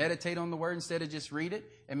is to meditate on the word instead of just read it?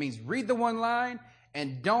 It means read the one line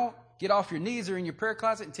and don't get off your knees or in your prayer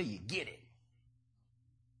closet until you get it.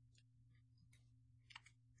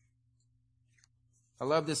 I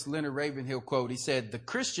love this Leonard Ravenhill quote. He said, the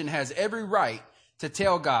Christian has every right to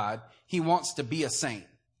tell God he wants to be a saint.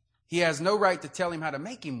 He has no right to tell him how to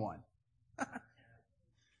make him one.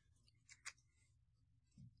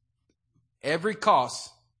 Every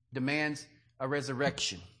cost demands a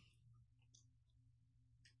resurrection.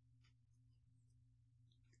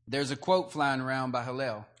 There's a quote flying around by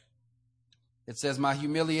Hillel. It says, my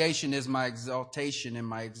humiliation is my exaltation, and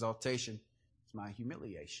my exaltation is my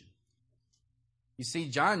humiliation. You see,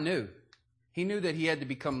 John knew. He knew that he had to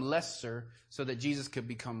become lesser so that Jesus could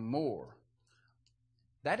become more.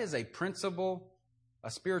 That is a principle, a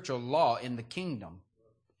spiritual law in the kingdom.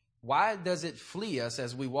 Why does it flee us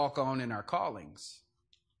as we walk on in our callings?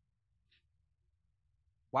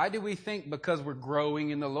 Why do we think because we're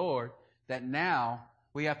growing in the Lord that now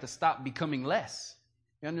we have to stop becoming less?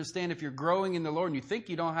 You understand, if you're growing in the Lord and you think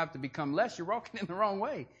you don't have to become less, you're walking in the wrong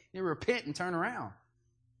way. You repent and turn around.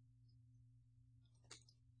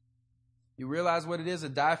 You realize what it is to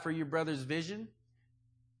die for your brother's vision?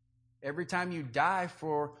 Every time you die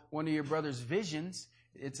for one of your brother's visions,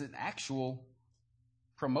 it's an actual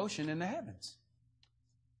promotion in the heavens.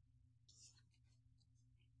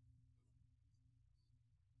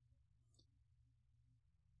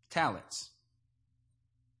 Talents.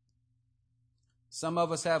 Some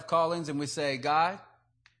of us have callings and we say, God,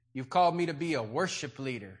 you've called me to be a worship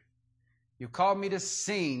leader. You've called me to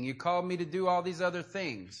sing. You called me to do all these other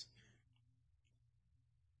things.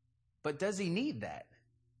 But does he need that?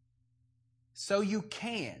 So you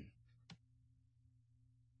can.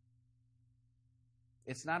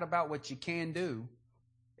 It's not about what you can do.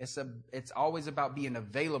 It's always about being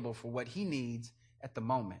available for what he needs at the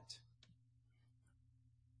moment.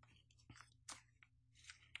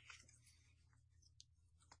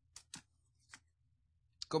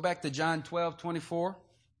 Go back to John 12:24.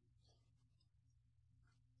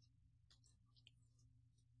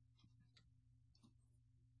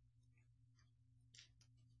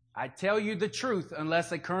 I tell you the truth,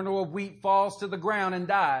 unless a kernel of wheat falls to the ground and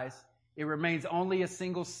dies, it remains only a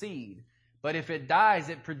single seed. But if it dies,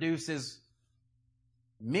 it produces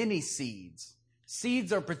many seeds.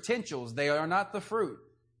 Seeds are potentials. They are not the fruit.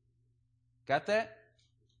 Got that?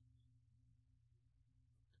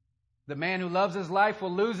 The man who loves his life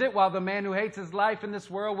will lose it, while the man who hates his life in this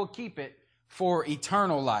world will keep it for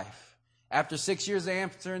eternal life. After 6 years of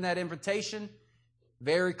answering that invitation,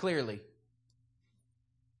 very clearly,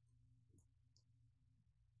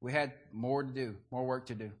 we had more to do, more work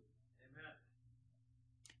to do. Amen.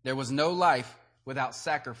 There was no life without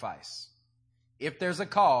sacrifice. If there's a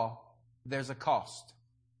call, there's a cost.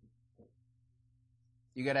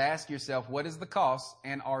 You got to ask yourself, what is the cost,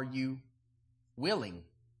 and are you willing?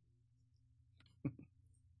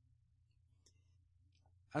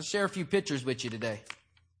 I'll share a few pictures with you today.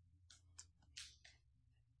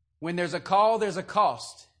 When there's a call, there's a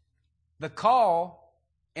cost. The call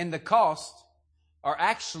and the cost are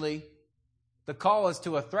actually, the call is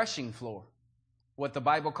to a threshing floor, what the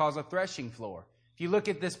Bible calls a threshing floor. If you look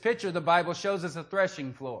at this picture, the Bible shows us a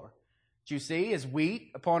threshing floor. What you see is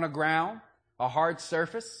wheat upon a ground, a hard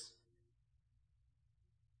surface.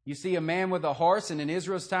 You see a man with a horse, and in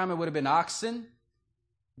Israel's time it would have been oxen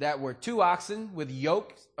that were 2 oxen with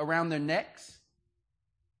yokes around their necks.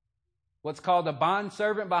 What's called a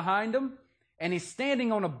bondservant behind them, and he's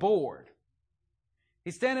standing on a board.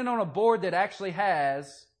 He's standing on a board that actually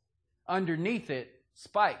has underneath it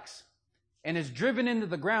spikes and is driven into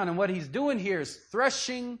the ground. And what he's doing here is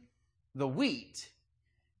threshing the wheat.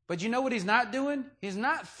 But you know what he's not doing? He's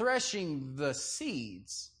not threshing the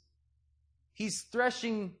seeds. He's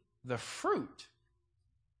threshing the fruit.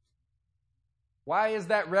 Why is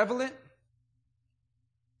that relevant?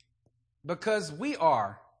 Because we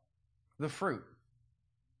are the fruit.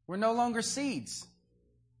 We're no longer seeds.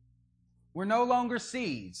 We're no longer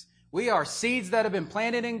seeds. We are seeds that have been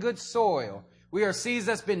planted in good soil. We are seeds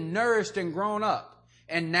that's been nourished and grown up.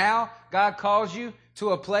 And now God calls you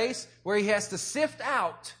to a place where He has to sift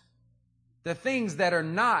out the things that are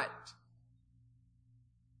not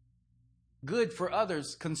good for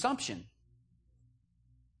others' consumption.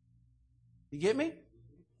 You get me?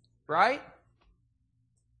 Right?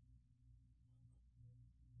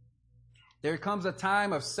 There comes a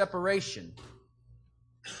time of separation.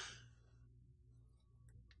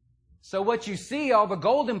 So what you see, all the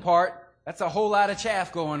golden part, that's a whole lot of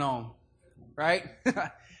chaff going on. Right?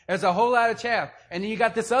 There's a whole lot of chaff. And then you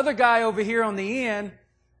got this other guy over here on the end,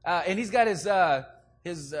 and he's got his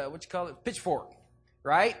pitchfork.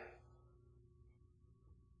 Right?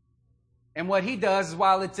 And what he does is,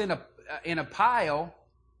 while it's in a pile,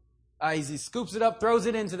 he scoops it up, throws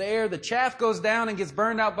it into the air, the chaff goes down and gets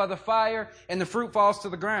burned out by the fire, and the fruit falls to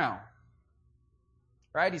the ground.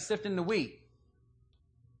 Right? He's sifting the wheat.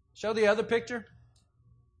 Show the other picture.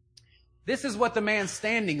 This is what the man's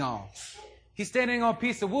standing on. He's standing on a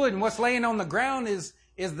piece of wood, and what's laying on the ground is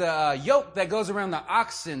the yoke that goes around the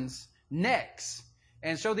oxen's necks.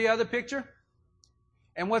 And show the other picture.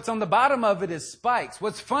 And what's on the bottom of it is spikes.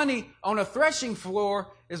 What's funny, on a threshing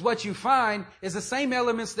floor is what you find is the same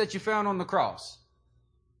elements that you found on the cross.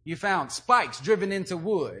 You found spikes driven into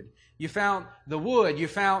wood. You found the wood. You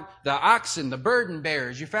found the oxen, the burden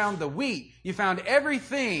bearers. You found the wheat. You found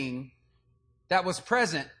everything that was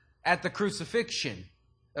present at the crucifixion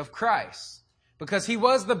of Christ. Because He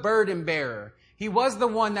was the burden bearer. He was the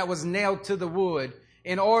one that was nailed to the wood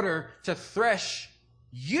in order to thresh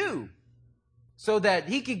you, so that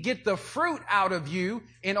He could get the fruit out of you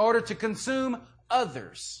in order to consume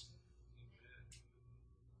others.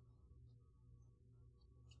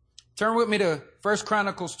 Turn with me to 1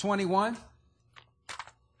 Chronicles 21.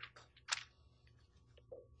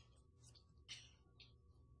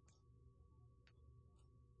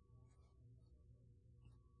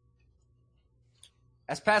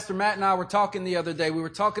 As Pastor Matt and I were talking the other day, we were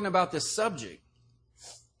talking about this subject.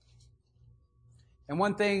 And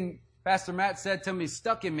one thing Pastor Matt said to me,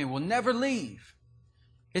 stuck in me, will never leave.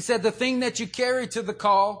 He said, the thing that you carry to the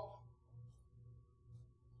call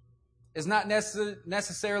is not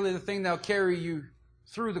necessarily the thing that will carry you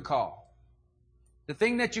through the call. The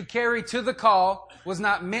thing that you carry to the call was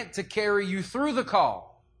not meant to carry you through the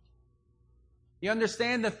call. You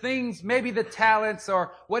understand? The things, maybe the talents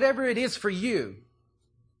or whatever it is for you.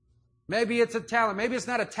 Maybe it's a talent. Maybe it's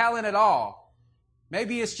not a talent at all.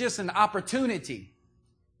 Maybe it's just an opportunity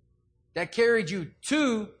that carried you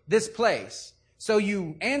to this place. So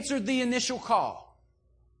you answered the initial call,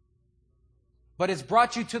 but it's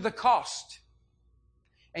brought you to the cost.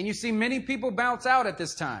 And you see many people bounce out at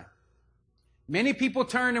this time. Many people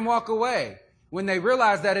turn and walk away. when they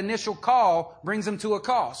realize that initial call brings them to a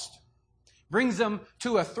cost, brings them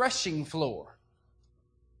to a threshing floor.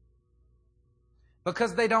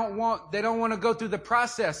 Because they don't want to go through the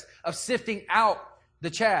process of sifting out the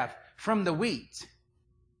chaff from the wheat.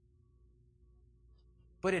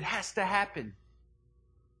 But it has to happen.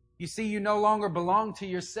 You see, you no longer belong to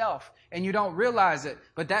yourself and you don't realize it.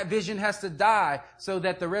 But that vision has to die so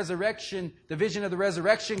that the resurrection, the vision of the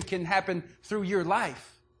resurrection can happen through your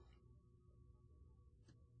life.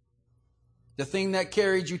 The thing that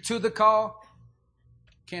carried you to the call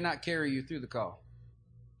cannot carry you through the call.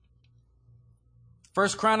 1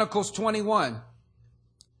 Chronicles 21.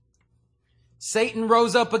 Satan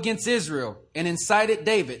rose up against Israel and incited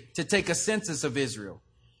David to take a census of Israel.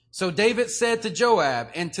 So David said to Joab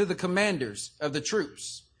and to the commanders of the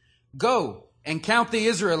troops, "Go and count the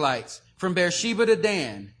Israelites from Beersheba to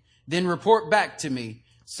Dan, then report back to me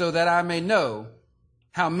so that I may know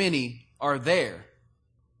how many are there."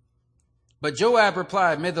 But Joab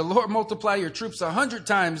replied, "May the Lord multiply your troops 100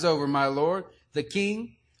 times over, my lord, the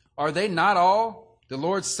king. Are they not all the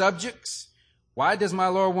Lord's subjects? Why does my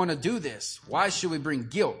Lord want to do this? Why should we bring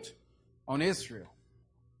guilt on Israel?"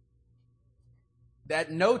 At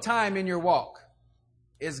no time in your walk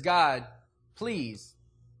is God pleased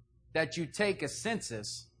that you take a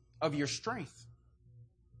census of your strength.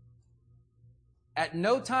 At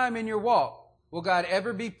no time in your walk will God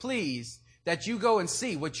ever be pleased that you go and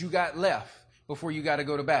see what you got left before you got to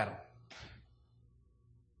go to battle.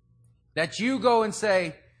 That you go and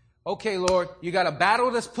say, "Okay, Lord, you got a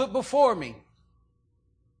battle that's put before me.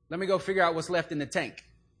 Let me go figure out what's left in the tank.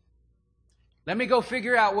 Let me go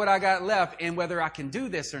figure out what I got left and whether I can do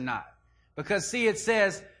this or not." Because see, it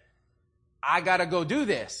says, I got to go do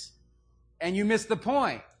this. And you missed the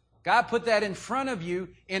point. God put that in front of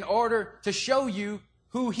you in order to show you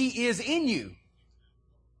who He is in you.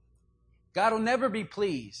 God will never be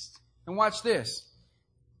pleased. And watch this.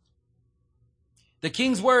 The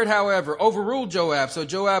king's word, however, overruled Joab. So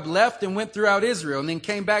Joab left and went throughout Israel and then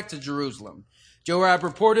came back to Jerusalem. Joab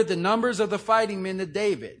reported the numbers of the fighting men to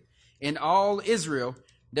David. In all Israel,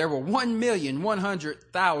 there were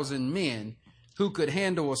 1,100,000 men who could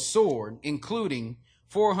handle a sword, including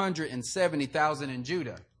 470,000 in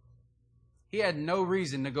Judah. He had no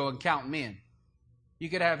reason to go and count men. You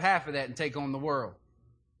could have half of that and take on the world.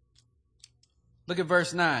 Look at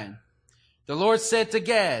verse 9. The Lord said to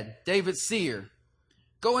Gad, David's seer,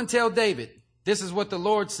 "Go and tell David, this is what the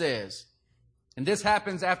Lord says." And this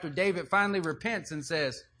happens after David finally repents and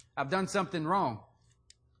says, "I've done something wrong.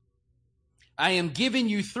 I am giving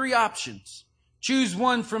you 3 options. Choose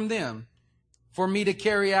one from them for me to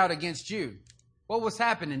carry out against you." What was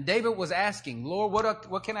happening? David was asking, "Lord,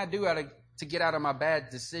 what can I do to get out of my bad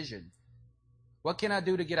decision? What can I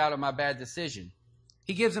do to get out of my bad decision?"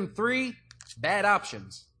 He gives him 3 bad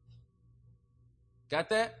options. Got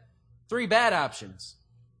that? 3 bad options.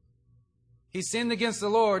 He sinned against the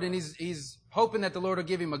Lord and he's hoping that the Lord will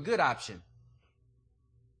give him a good option.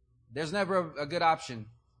 There's never a good option.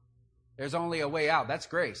 There's only a way out. That's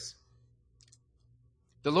grace.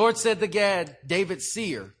 The Lord said to Gad, David's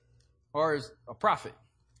seer, or a prophet,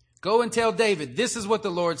 "Go and tell David, this is what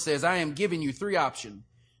the Lord says. I am giving you 3 options.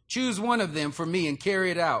 Choose one of them for me and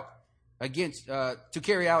carry it out against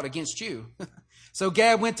you." So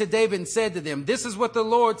Gad went to David and said to them, "This is what the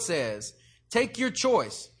Lord says. Take your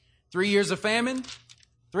choice. 3 years of famine,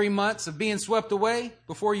 3 months of being swept away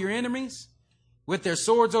before your enemies, with their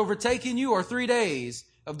swords overtaking you, or 3 days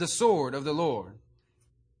of the sword of the Lord.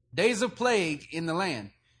 Days of plague in the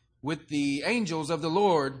land, with the angels of the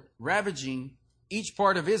Lord ravaging each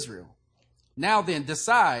part of Israel. Now then,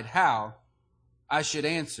 decide how I should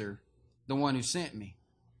answer the one who sent me."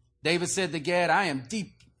 David said to Gad, "I am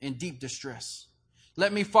in deep distress.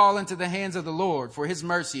 Let me fall into the hands of the Lord, for his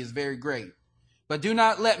mercy is very great. But do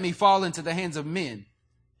not let me fall into the hands of men."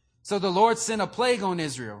 So the Lord sent a plague on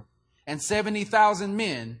Israel, and 70,000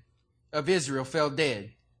 men of Israel fell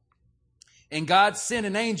dead. And God sent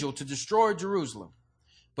an angel to destroy Jerusalem.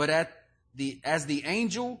 But as the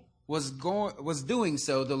angel was doing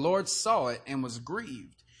so, the Lord saw it and was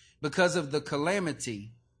grieved because of the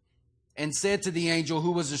calamity, and said to the angel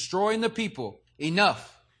who was destroying the people,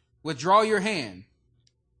 "Enough, withdraw your hand."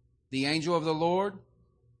 The angel of the Lord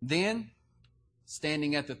then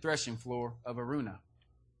standing at the threshing floor of Araunah.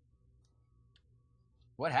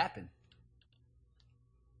 What happened?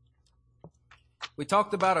 We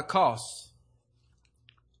talked about a cost.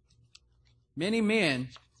 Many men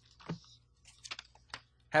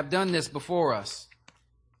have done this before us,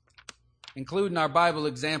 including our Bible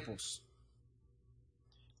examples.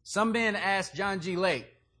 Some men asked John G.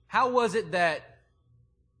 Lake, how was it that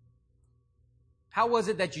How was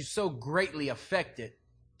it that you so greatly affected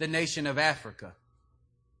the nation of Africa?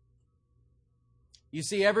 You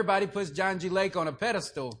see, everybody puts John G. Lake on a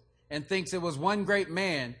pedestal and thinks it was one great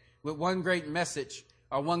man with one great message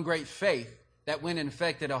or one great faith that went and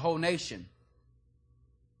affected a whole nation.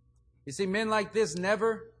 You see, men like this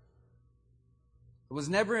was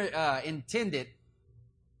never intended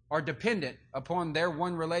or dependent upon their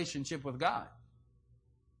one relationship with God.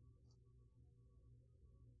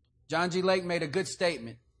 John G. Lake made a good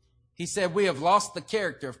statement. He said, we have lost the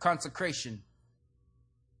character of consecration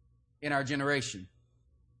in our generation.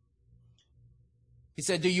 He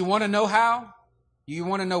said, do you want to know how? Do you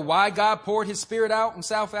want to know why God poured his Spirit out in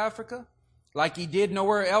South Africa like he did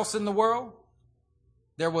nowhere else in the world?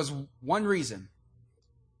 There was one reason.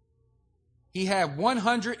 He had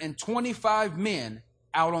 125 men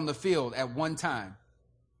out on the field at one time.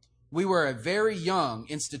 We were a very young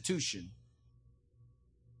institution.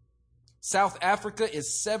 South Africa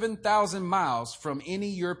is 7,000 miles from any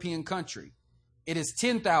European country. It is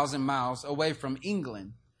 10,000 miles away from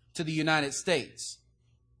England to the United States.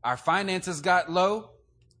 Our finances got low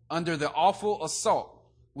under the awful assault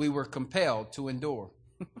we were compelled to endure.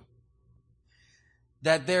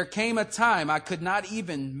 That there came a time I could not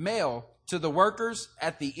even mail to the workers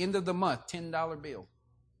at the end of the month a $10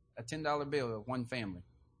 bill of one family.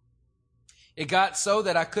 It got so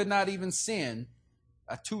that I could not even send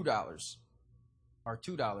a $2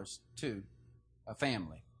 to a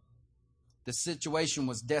family. The situation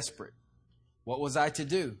was desperate. What was I to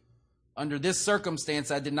do? Under this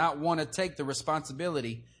circumstance, I did not want to take the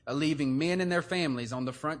responsibility of leaving men and their families on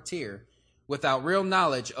the frontier without real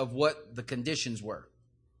knowledge of what the conditions were.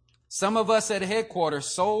 Some of us at headquarters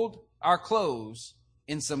sold our clothes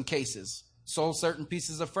in some cases, sold certain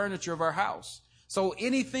pieces of furniture of our house, sold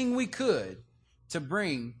anything we could to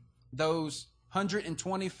bring those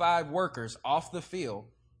 125 workers off the field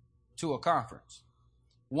to a conference.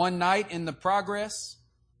 One night in the progress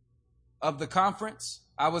of the conference,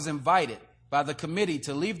 I was invited by the committee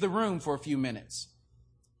to leave the room for a few minutes.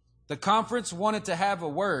 The conference wanted to have a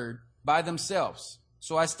word by themselves,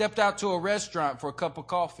 so I stepped out to a restaurant for a cup of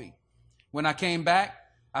coffee. When I came back,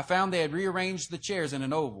 I found they had rearranged the chairs in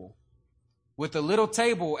an oval with a little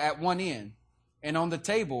table at one end, and on the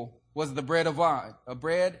table was the bread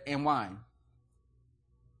and wine.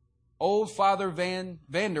 Old Father Van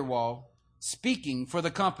der Wal, speaking for the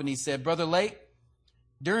company, said, Brother Lake,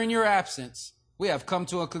 during your absence, we have come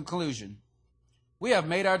to a conclusion. We have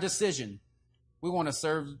made our decision. We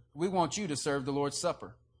want you to serve the Lord's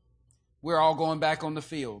Supper. We're all going back on the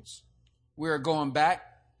fields. We are going back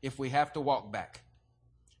if we have to walk back.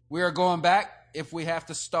 We are going back if we have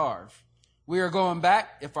to starve. We are going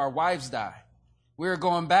back if our wives die. We are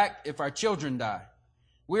going back if our children die.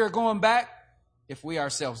 We are going back if we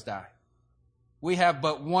ourselves die. We have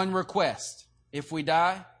but one request. If we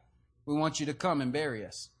die, we want you to come and bury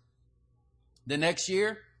us. The next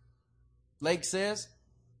year, Lake says,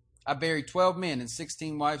 I buried 12 men and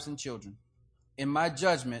 16 wives and children. In my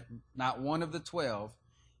judgment, not one of the 12,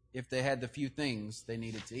 if they had the few things they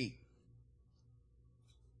needed to eat.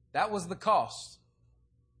 That was the cost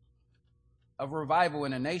of revival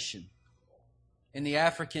in a nation, in the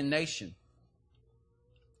African nation.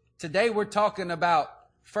 Today we're talking about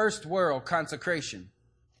first world consecration.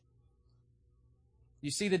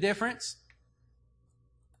 You see the difference?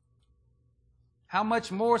 How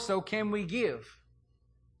much more so can we give?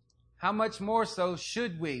 How much more so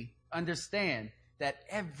should we understand that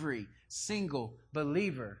every single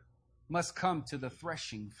believer must come to the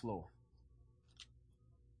threshing floor?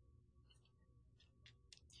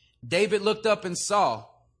 David looked up and saw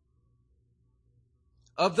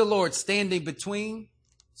the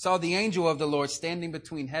angel of the Lord standing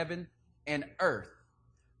between heaven and earth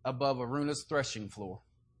above Araunah's threshing floor,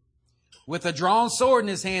 with a drawn sword in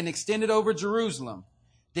his hand extended over Jerusalem.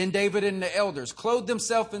 Then David and the elders clothed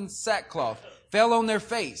themselves in sackcloth, fell on their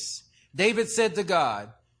face. David said to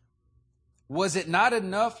God, was it not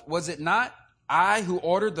I who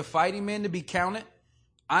ordered the fighting men to be counted?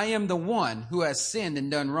 I am the one who has sinned and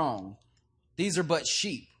done wrong. These are but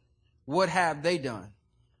sheep. What have they done?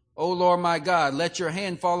 O Lord my God, let your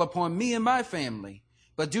hand fall upon me and my family,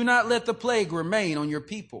 but do not let the plague remain on your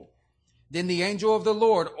people. Then the angel of the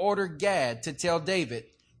Lord ordered Gad to tell David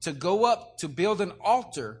to go up to build an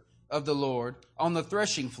altar of the Lord on the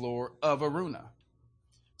threshing floor of Araunah.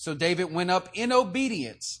 So David went up in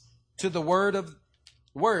obedience to the word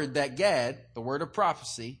that Gad, the word of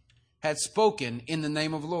prophecy, had spoken in the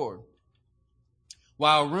name of the Lord.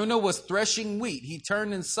 While Araunah was threshing wheat, he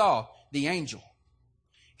turned and saw the angel.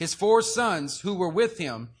 His 4 sons who were with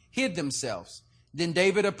him hid themselves. Then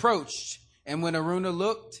David approached And when Araunah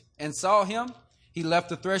looked and saw him, he left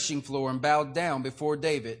the threshing floor and bowed down before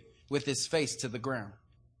David with his face to the ground.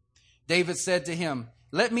 David said to him,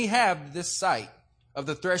 "Let me have this site of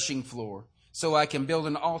the threshing floor, so I can build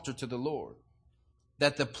an altar to the Lord,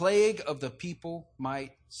 that the plague of the people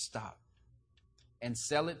might stop, and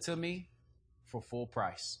sell it to me for full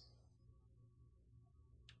price."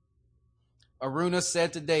 Araunah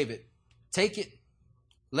said to David, "Take it.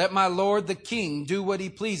 Let my lord the king do what he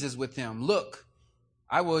pleases with him. Look,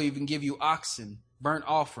 I will even give you oxen, burnt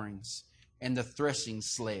offerings, and the threshing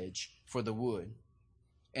sledge for the wood.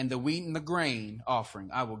 And the wheat and the grain offering,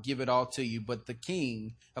 I will give it all to you." But the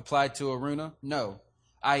king replied to Araunah, "No,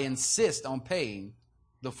 I insist on paying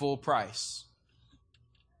the full price.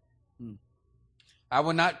 I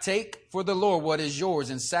will not take for the Lord what is yours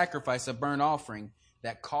and sacrifice a burnt offering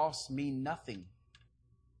that costs me nothing.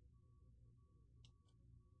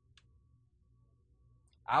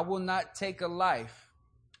 I will not take a life.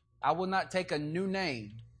 I will not take a new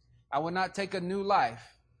name. I will not take a new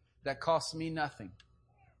life that costs me nothing.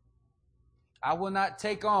 I will not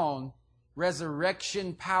take on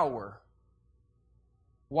resurrection power,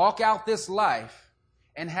 walk out this life,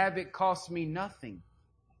 and have it cost me nothing."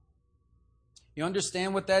 You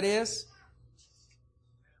understand what that is?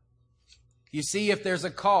 You see, if there's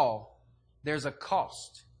a call, there's a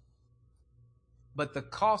cost. But the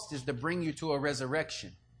cost is to bring you to a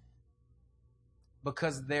resurrection,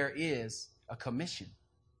 because there is a commission.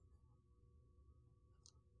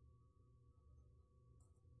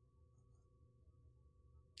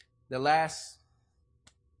 The last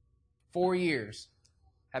 4 years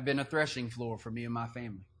have been a threshing floor for me and my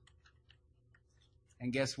family.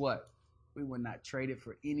 And guess what? We would not trade it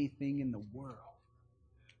for anything in the world.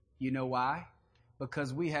 You know why?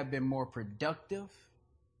 Because we have been more productive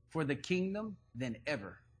for the kingdom than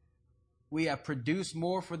ever. We have produced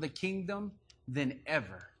more for the kingdom than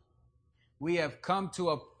ever. We have come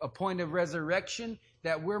to a point of resurrection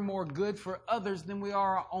that we're more good for others than we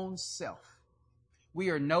are our own self. We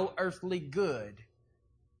are no earthly good,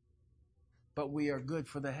 but we are good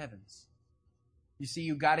for the heavens. You see,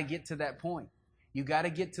 you got to get to that point. You got to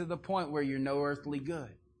get to the point where you're no earthly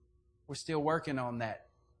good. We're still working on that.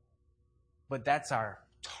 But that's our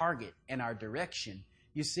target and our direction.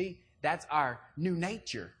 You see, that's our new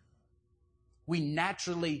nature. We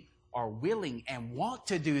naturally are willing and want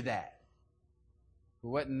to do that. But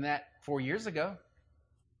wasn't that 4 years ago?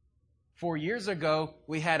 4 years ago,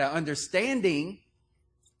 we had an understanding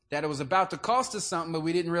that it was about to cost us something, but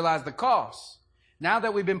we didn't realize the cost. Now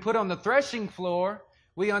that we've been put on the threshing floor,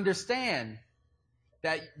 we understand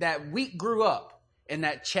that wheat grew up, and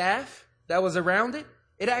that chaff that was around it,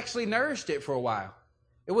 it actually nourished it for a while.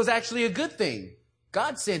 It was actually a good thing.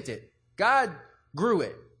 God sent it. God grew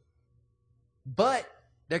it. But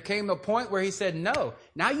there came a point where he said, no,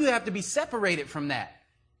 now you have to be separated from that.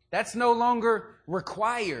 That's no longer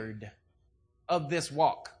required of this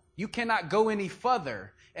walk. You cannot go any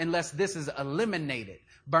further unless this is eliminated,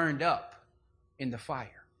 burned up in the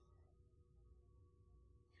fire.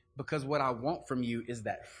 Because what I want from you is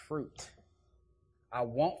that fruit. I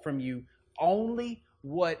want from you only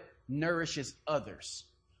what nourishes others.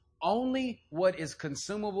 Only what is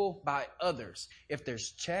consumable by others. If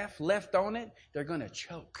there's chaff left on it, they're going to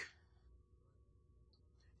choke.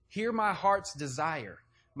 Hear my heart's desire.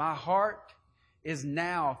 My heart is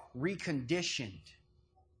now reconditioned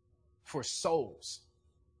for souls.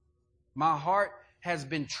 My heart has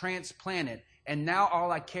been transplanted, and now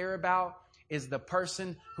all I care about is the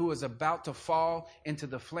person who is about to fall into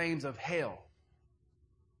the flames of hell.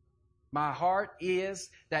 My heart is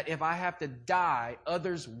that if I have to die,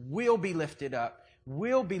 others will be lifted up,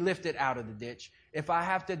 will be lifted out of the ditch. If I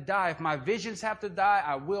have to die, if my visions have to die,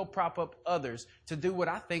 I will prop up others to do what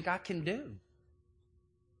I think I can do.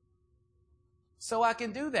 So I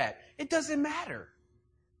can do that. It doesn't matter.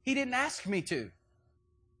 He didn't ask me to.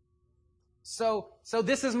 So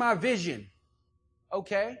this is my vision.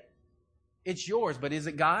 Okay? It's yours, but is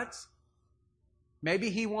it God's?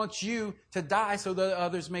 Maybe he wants you to die so that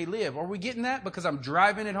others may live. Are we getting that? Because I'm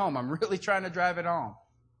driving it home. I'm really trying to drive it home.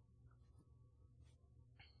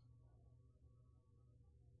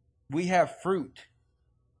 We have fruit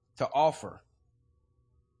to offer.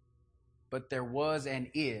 But there was and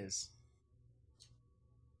is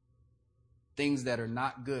things that are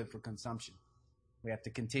not good for consumption. We have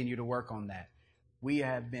to continue to work on that. We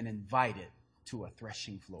have been invited to a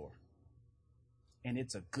threshing floor. And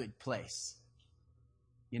it's a good place.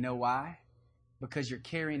 You know why? Because you're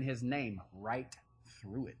carrying his name right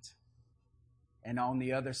through it. And on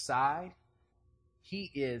the other side,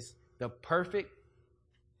 he is the perfect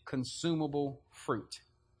consumable fruit.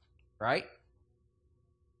 right?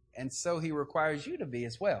 And so he requires you to be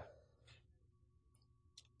as well.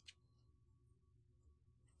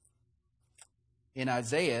 In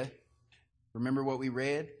Isaiah, remember what we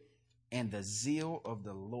read? And the zeal of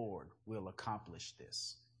the Lord will accomplish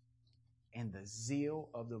this. And the zeal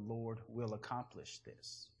of the Lord will accomplish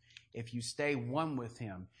this. If you stay one with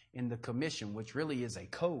him in the commission, which really is a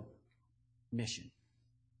co-mission,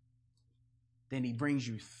 then he brings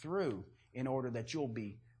you through in order that you'll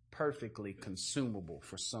be perfectly consumable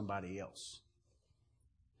for somebody else.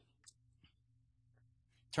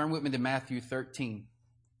 Turn with me to Matthew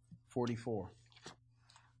 13:44.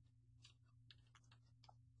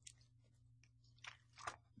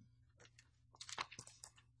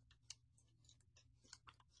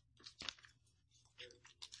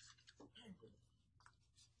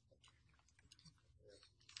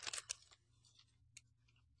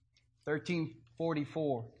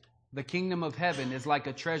 The kingdom of heaven is like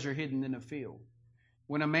a treasure hidden in a field.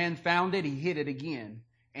 When a man found it, he hid it again.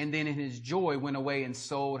 And then in his joy went away and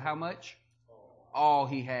sold how much? All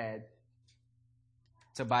he had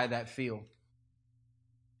to buy that field.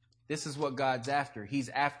 This is what God's after. He's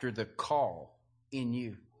after the call in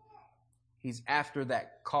you. He's after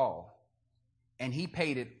that call. And he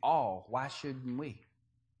paid it all. Why shouldn't we?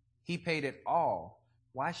 He paid it all.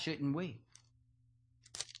 Why shouldn't we?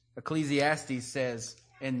 Ecclesiastes says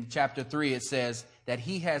in chapter 3, it says that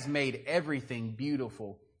he has made everything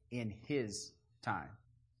beautiful in his time.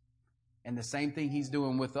 And the same thing he's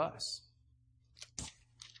doing with us.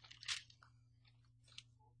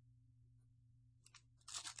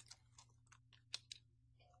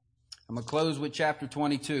 I'm going to close with chapter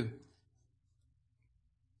 22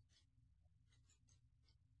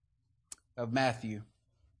 of Matthew.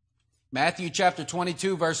 Matthew chapter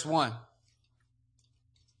 22, verse 1.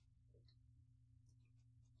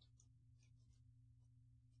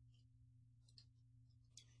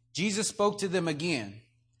 Jesus spoke to them again.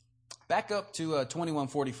 Back up to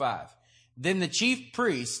 21:45. Then the chief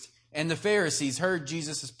priest and the Pharisees heard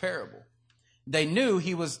Jesus' parable. They knew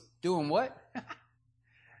he was doing what?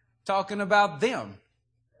 Talking about them.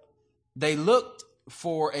 They looked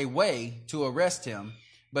for a way to arrest him,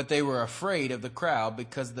 but they were afraid of the crowd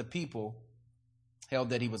because the people held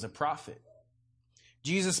that he was a prophet.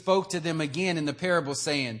 Jesus spoke to them again in the parable,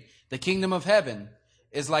 saying, the kingdom of heaven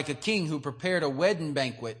is like a king who prepared a wedding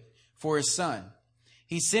banquet for his son.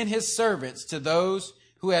 He sent his servants to those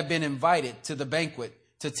who had been invited to the banquet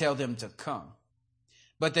to tell them to come.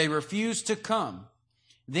 But they refused to come.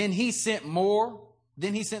 Then he sent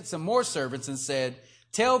some more servants and said,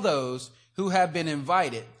 tell those who have been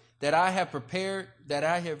invited that I have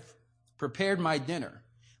prepared my dinner.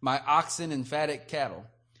 My oxen and fatted cattle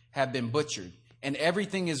have been butchered, and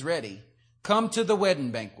everything is ready. Come to the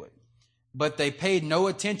wedding banquet. But they paid no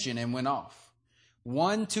attention and went off,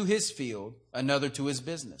 one to his field, another to his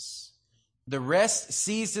business. The rest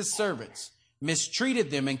seized his servants, mistreated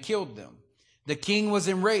them, and killed them. The king was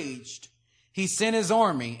enraged. He sent his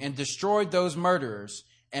army and destroyed those murderers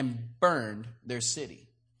and burned their city.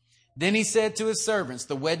 Then he said to his servants,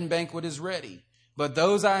 the wedding banquet is ready, but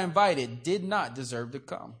those I invited did not deserve to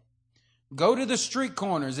come. Go to the street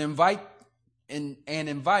corners, invite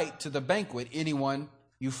to the banquet anyone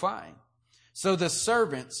you find. So the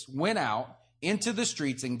servants went out into the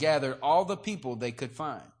streets and gathered all the people they could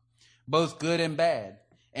find, both good and bad,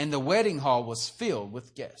 and the wedding hall was filled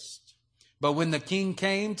with guests. But when the king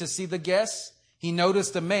came to see the guests, he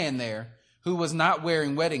noticed a man there who was not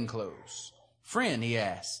wearing wedding clothes. Friend, he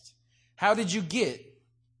asked, how did you get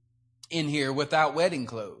in here without wedding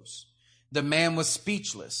clothes? The man was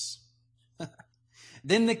speechless.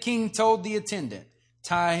 Then the king told the attendant,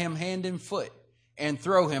 tie him hand and foot and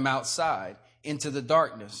throw him outside into the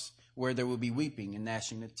darkness where there will be weeping and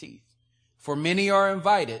gnashing of teeth. For many are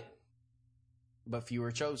invited, but few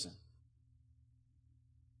are chosen.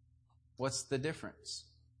 What's the difference?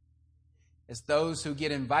 It's those who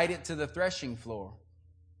get invited to the threshing floor.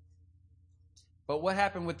 But what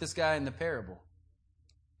happened with this guy in the parable?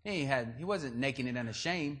 He wasn't naked and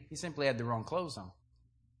unashamed. He simply had the wrong clothes on.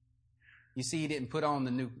 You see, he didn't put on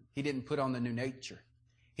the new nature.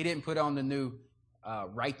 He didn't put on the new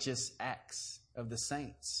righteous acts of the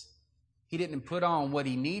saints. He didn't put on what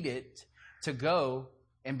he needed to go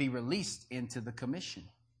and be released into the commission.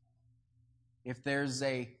 If there's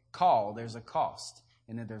a call, there's a cost.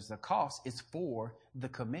 And if there's a cost, it's for the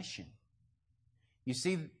commission. You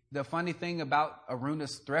see the funny thing about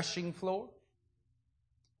Aruna's threshing floor?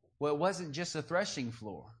 Well, it wasn't just a threshing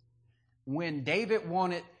floor. When David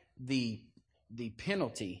wanted the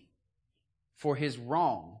penalty for his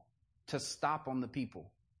wrong to stop on the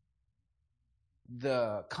people,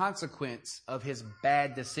 the consequence of his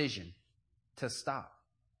bad decision to stop.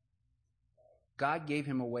 God gave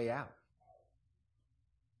him a way out.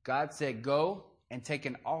 God said, go and take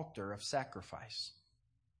an altar of sacrifice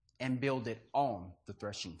and build it on the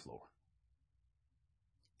threshing floor.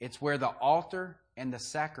 It's where the altar and the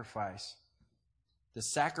sacrifice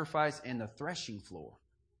and the threshing floor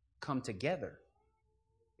come together.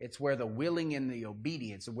 It's where the willing and the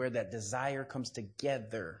obedience, where that desire comes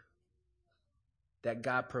together, that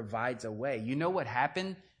God provides a way. You know what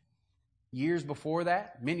happened years before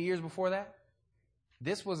that? Many years before that?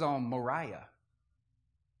 This was on Moriah,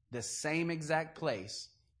 the same exact place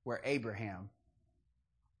where Abraham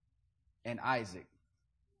and Isaac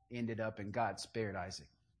ended up, and God spared Isaac.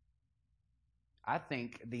 I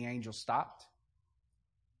think the angel stopped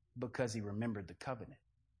because he remembered the covenant.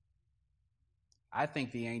 I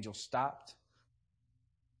think the angel stopped.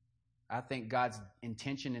 I think God's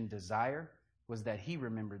intention and desire was that he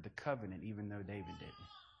remembered the covenant, even though David didn't.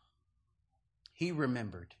 He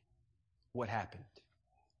remembered what happened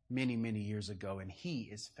many, many years ago, and he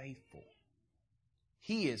is faithful.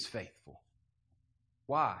 He is faithful.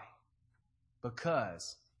 Why?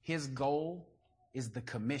 Because his goal is the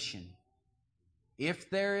commission. If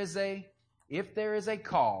there is a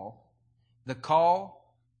call, the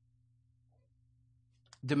call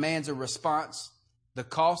demands a response, the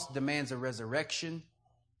cost demands a resurrection,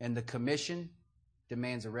 and the commission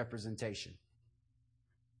demands a representation.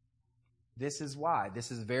 This is why.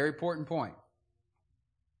 This is a very important point.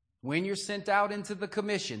 When you're sent out into the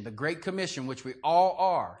commission, the Great Commission, which we all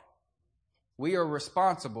are, we are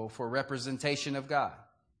responsible for representation of God.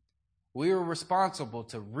 We are responsible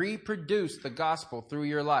to reproduce the gospel through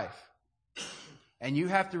your life. And you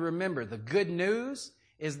have to remember, the good news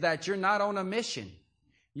is that you're not on a mission.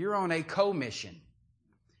 You're on a co-mission.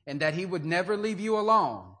 And that he would never leave you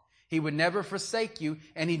alone. He would never forsake you.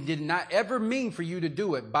 And he did not ever mean for you to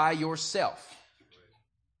do it by yourself.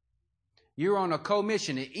 You're on a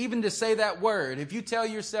co-mission. And even to say that word, if you tell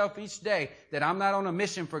yourself each day that I'm not on a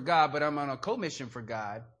mission for God, but I'm on a co-mission for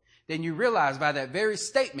God, then you realize by that very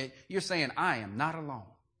statement, you're saying, I am not alone.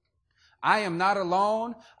 I am not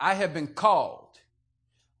alone. I have been called.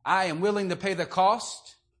 I am willing to pay the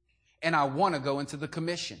cost, and I want to go into the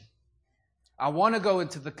commission. I want to go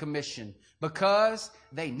into the commission because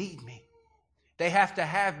they need me. They have to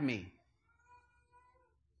have me.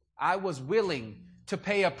 I was willing to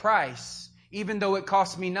pay a price, even though it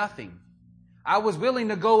cost me nothing. I was willing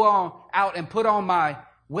to go out and put on my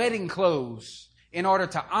wedding clothes in order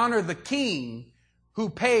to honor the King who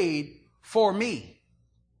paid for me.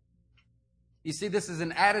 You see, this is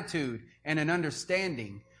an attitude and an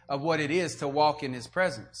understanding of what it is to walk in his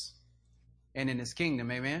presence and in his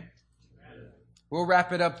kingdom. Amen? We'll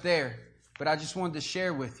wrap it up there, but I just wanted to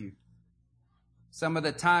share with you some of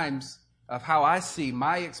the times of how I see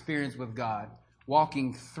my experience with God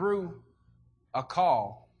walking through a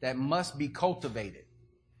call that must be cultivated.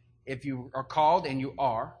 If you are called, and you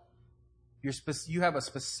are, you have a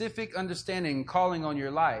specific understanding and calling on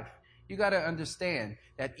your life, you got to understand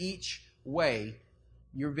that each way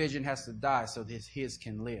your vision has to die so that his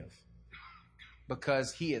can live.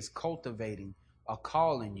 Because he is cultivating a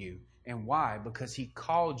call in you. And why? Because he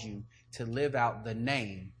called you to live out the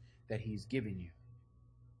name that he's given you.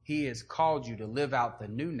 He has called you to live out the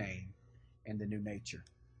new name and the new nature.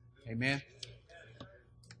 Amen.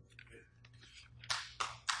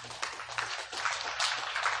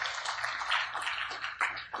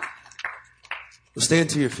 Well, stand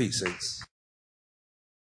to your feet, saints.